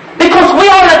 Because we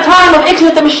are in a time of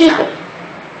Iknut and Mashiach.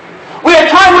 We're in a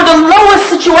time where the lowest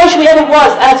situation we ever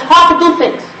was, and it's hard to do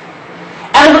things.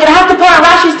 And we're going to have to put on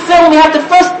Rashi's film, we have to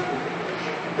first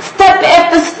step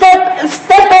after step, and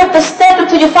step after step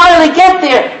until you finally get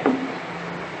there.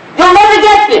 You'll never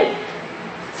get there.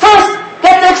 First,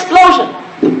 get the explosion.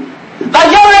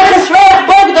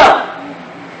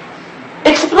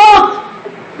 Explode.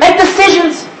 Make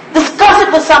decisions. Discuss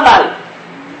it with somebody.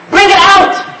 Bring it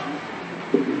out.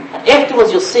 And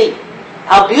afterwards you'll see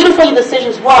how beautiful your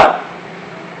decisions were.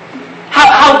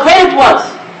 How great it was.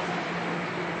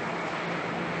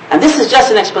 And this is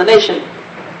just an explanation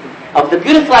of the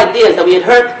beautiful ideas that we had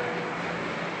heard.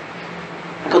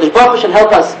 HaKadosh Baruch Hu should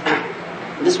help us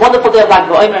this wonderful day of Lag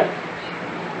BaOmer.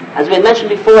 As we had mentioned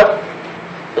before,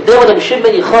 the day when the Shimon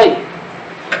ben Yochai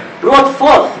brought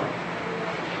forth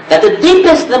that the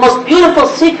deepest, the most beautiful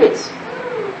secrets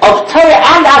of Torah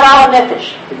and Aval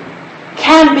Nefesh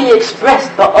can be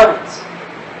expressed by words.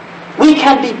 We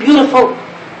can be beautiful.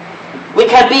 We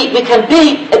can be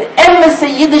an endless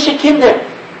Yiddish Kinder.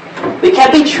 We can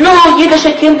be true Yiddish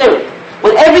Kinder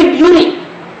with every beauty,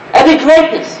 every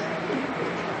greatness.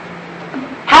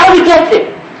 How do we get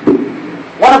there?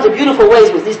 One of the beautiful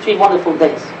ways was these 3 wonderful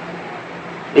days.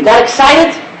 We got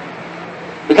excited.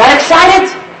 We got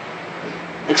excited.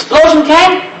 Explosion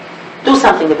came. Do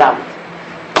something about it.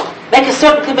 Make a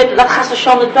certain commitment. Not chas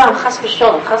v'sholem down, chas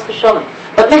v'sholem.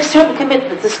 But make certain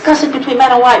commitments. Discuss it between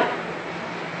man and wife.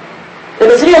 The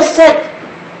Nazir said,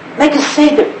 make a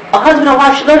seder. A husband and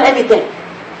wife should learn every day.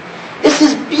 This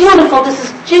is beautiful. This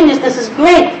is genius. This is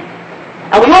great.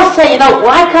 And we all say, when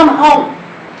I come home,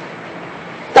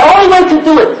 the only way to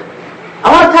do it, I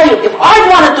want to tell you, if I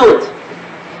want to do it,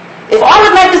 if I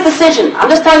would make this decision, I'm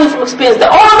just telling you from experience,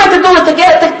 the only way to do it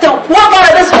is to walk out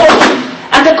of this room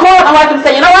and to call my wife and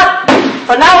say, you know what?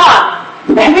 From now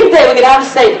on, every day we're going to have a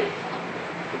seder.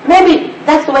 Maybe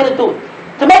that's the way to do it.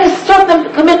 To make a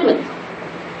certain commitment.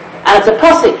 And it's a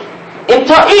pasuk. Im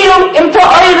to'iru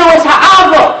es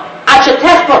ha'avo ad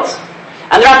shetechbot.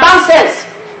 And the Ramban says,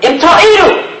 Im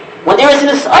to'iru, when there is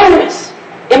an is'oiris,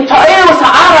 Im to'iru es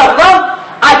ha'avo love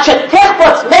ad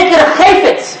shetechbot, make it a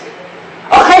chayfetz.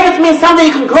 A chayfetz means something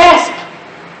you can grasp.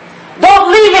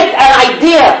 Don't leave it as an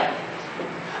idea.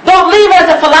 Don't leave it as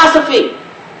a philosophy.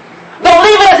 Don't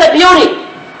leave it as a beauty.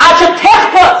 Ad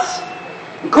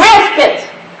shetechbot, grasp it.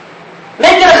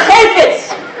 Make it a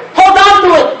chayfetz. Hold on to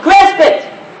it. Grasp it.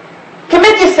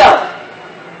 Commit yourself.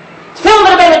 Fill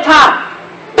the bit of time.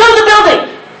 Build the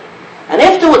building. And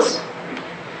afterwards,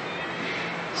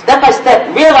 step by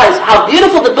step, realize how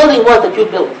beautiful the building was that you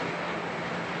built.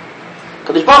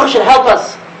 Kadosh Baruch Hu should help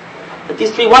us that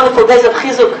these 3 wonderful days of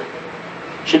chizuk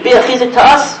should be a chizuk to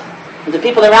us and the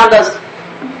people around us.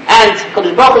 And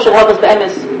Kadosh Baruch Hu should help us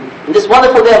be'emes. In this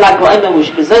wonderful day, like Go'emem, we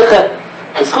should be zeicher,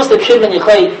 as chus le'pshim ben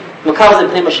yichai, mekavaz and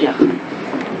pnei Mashiach.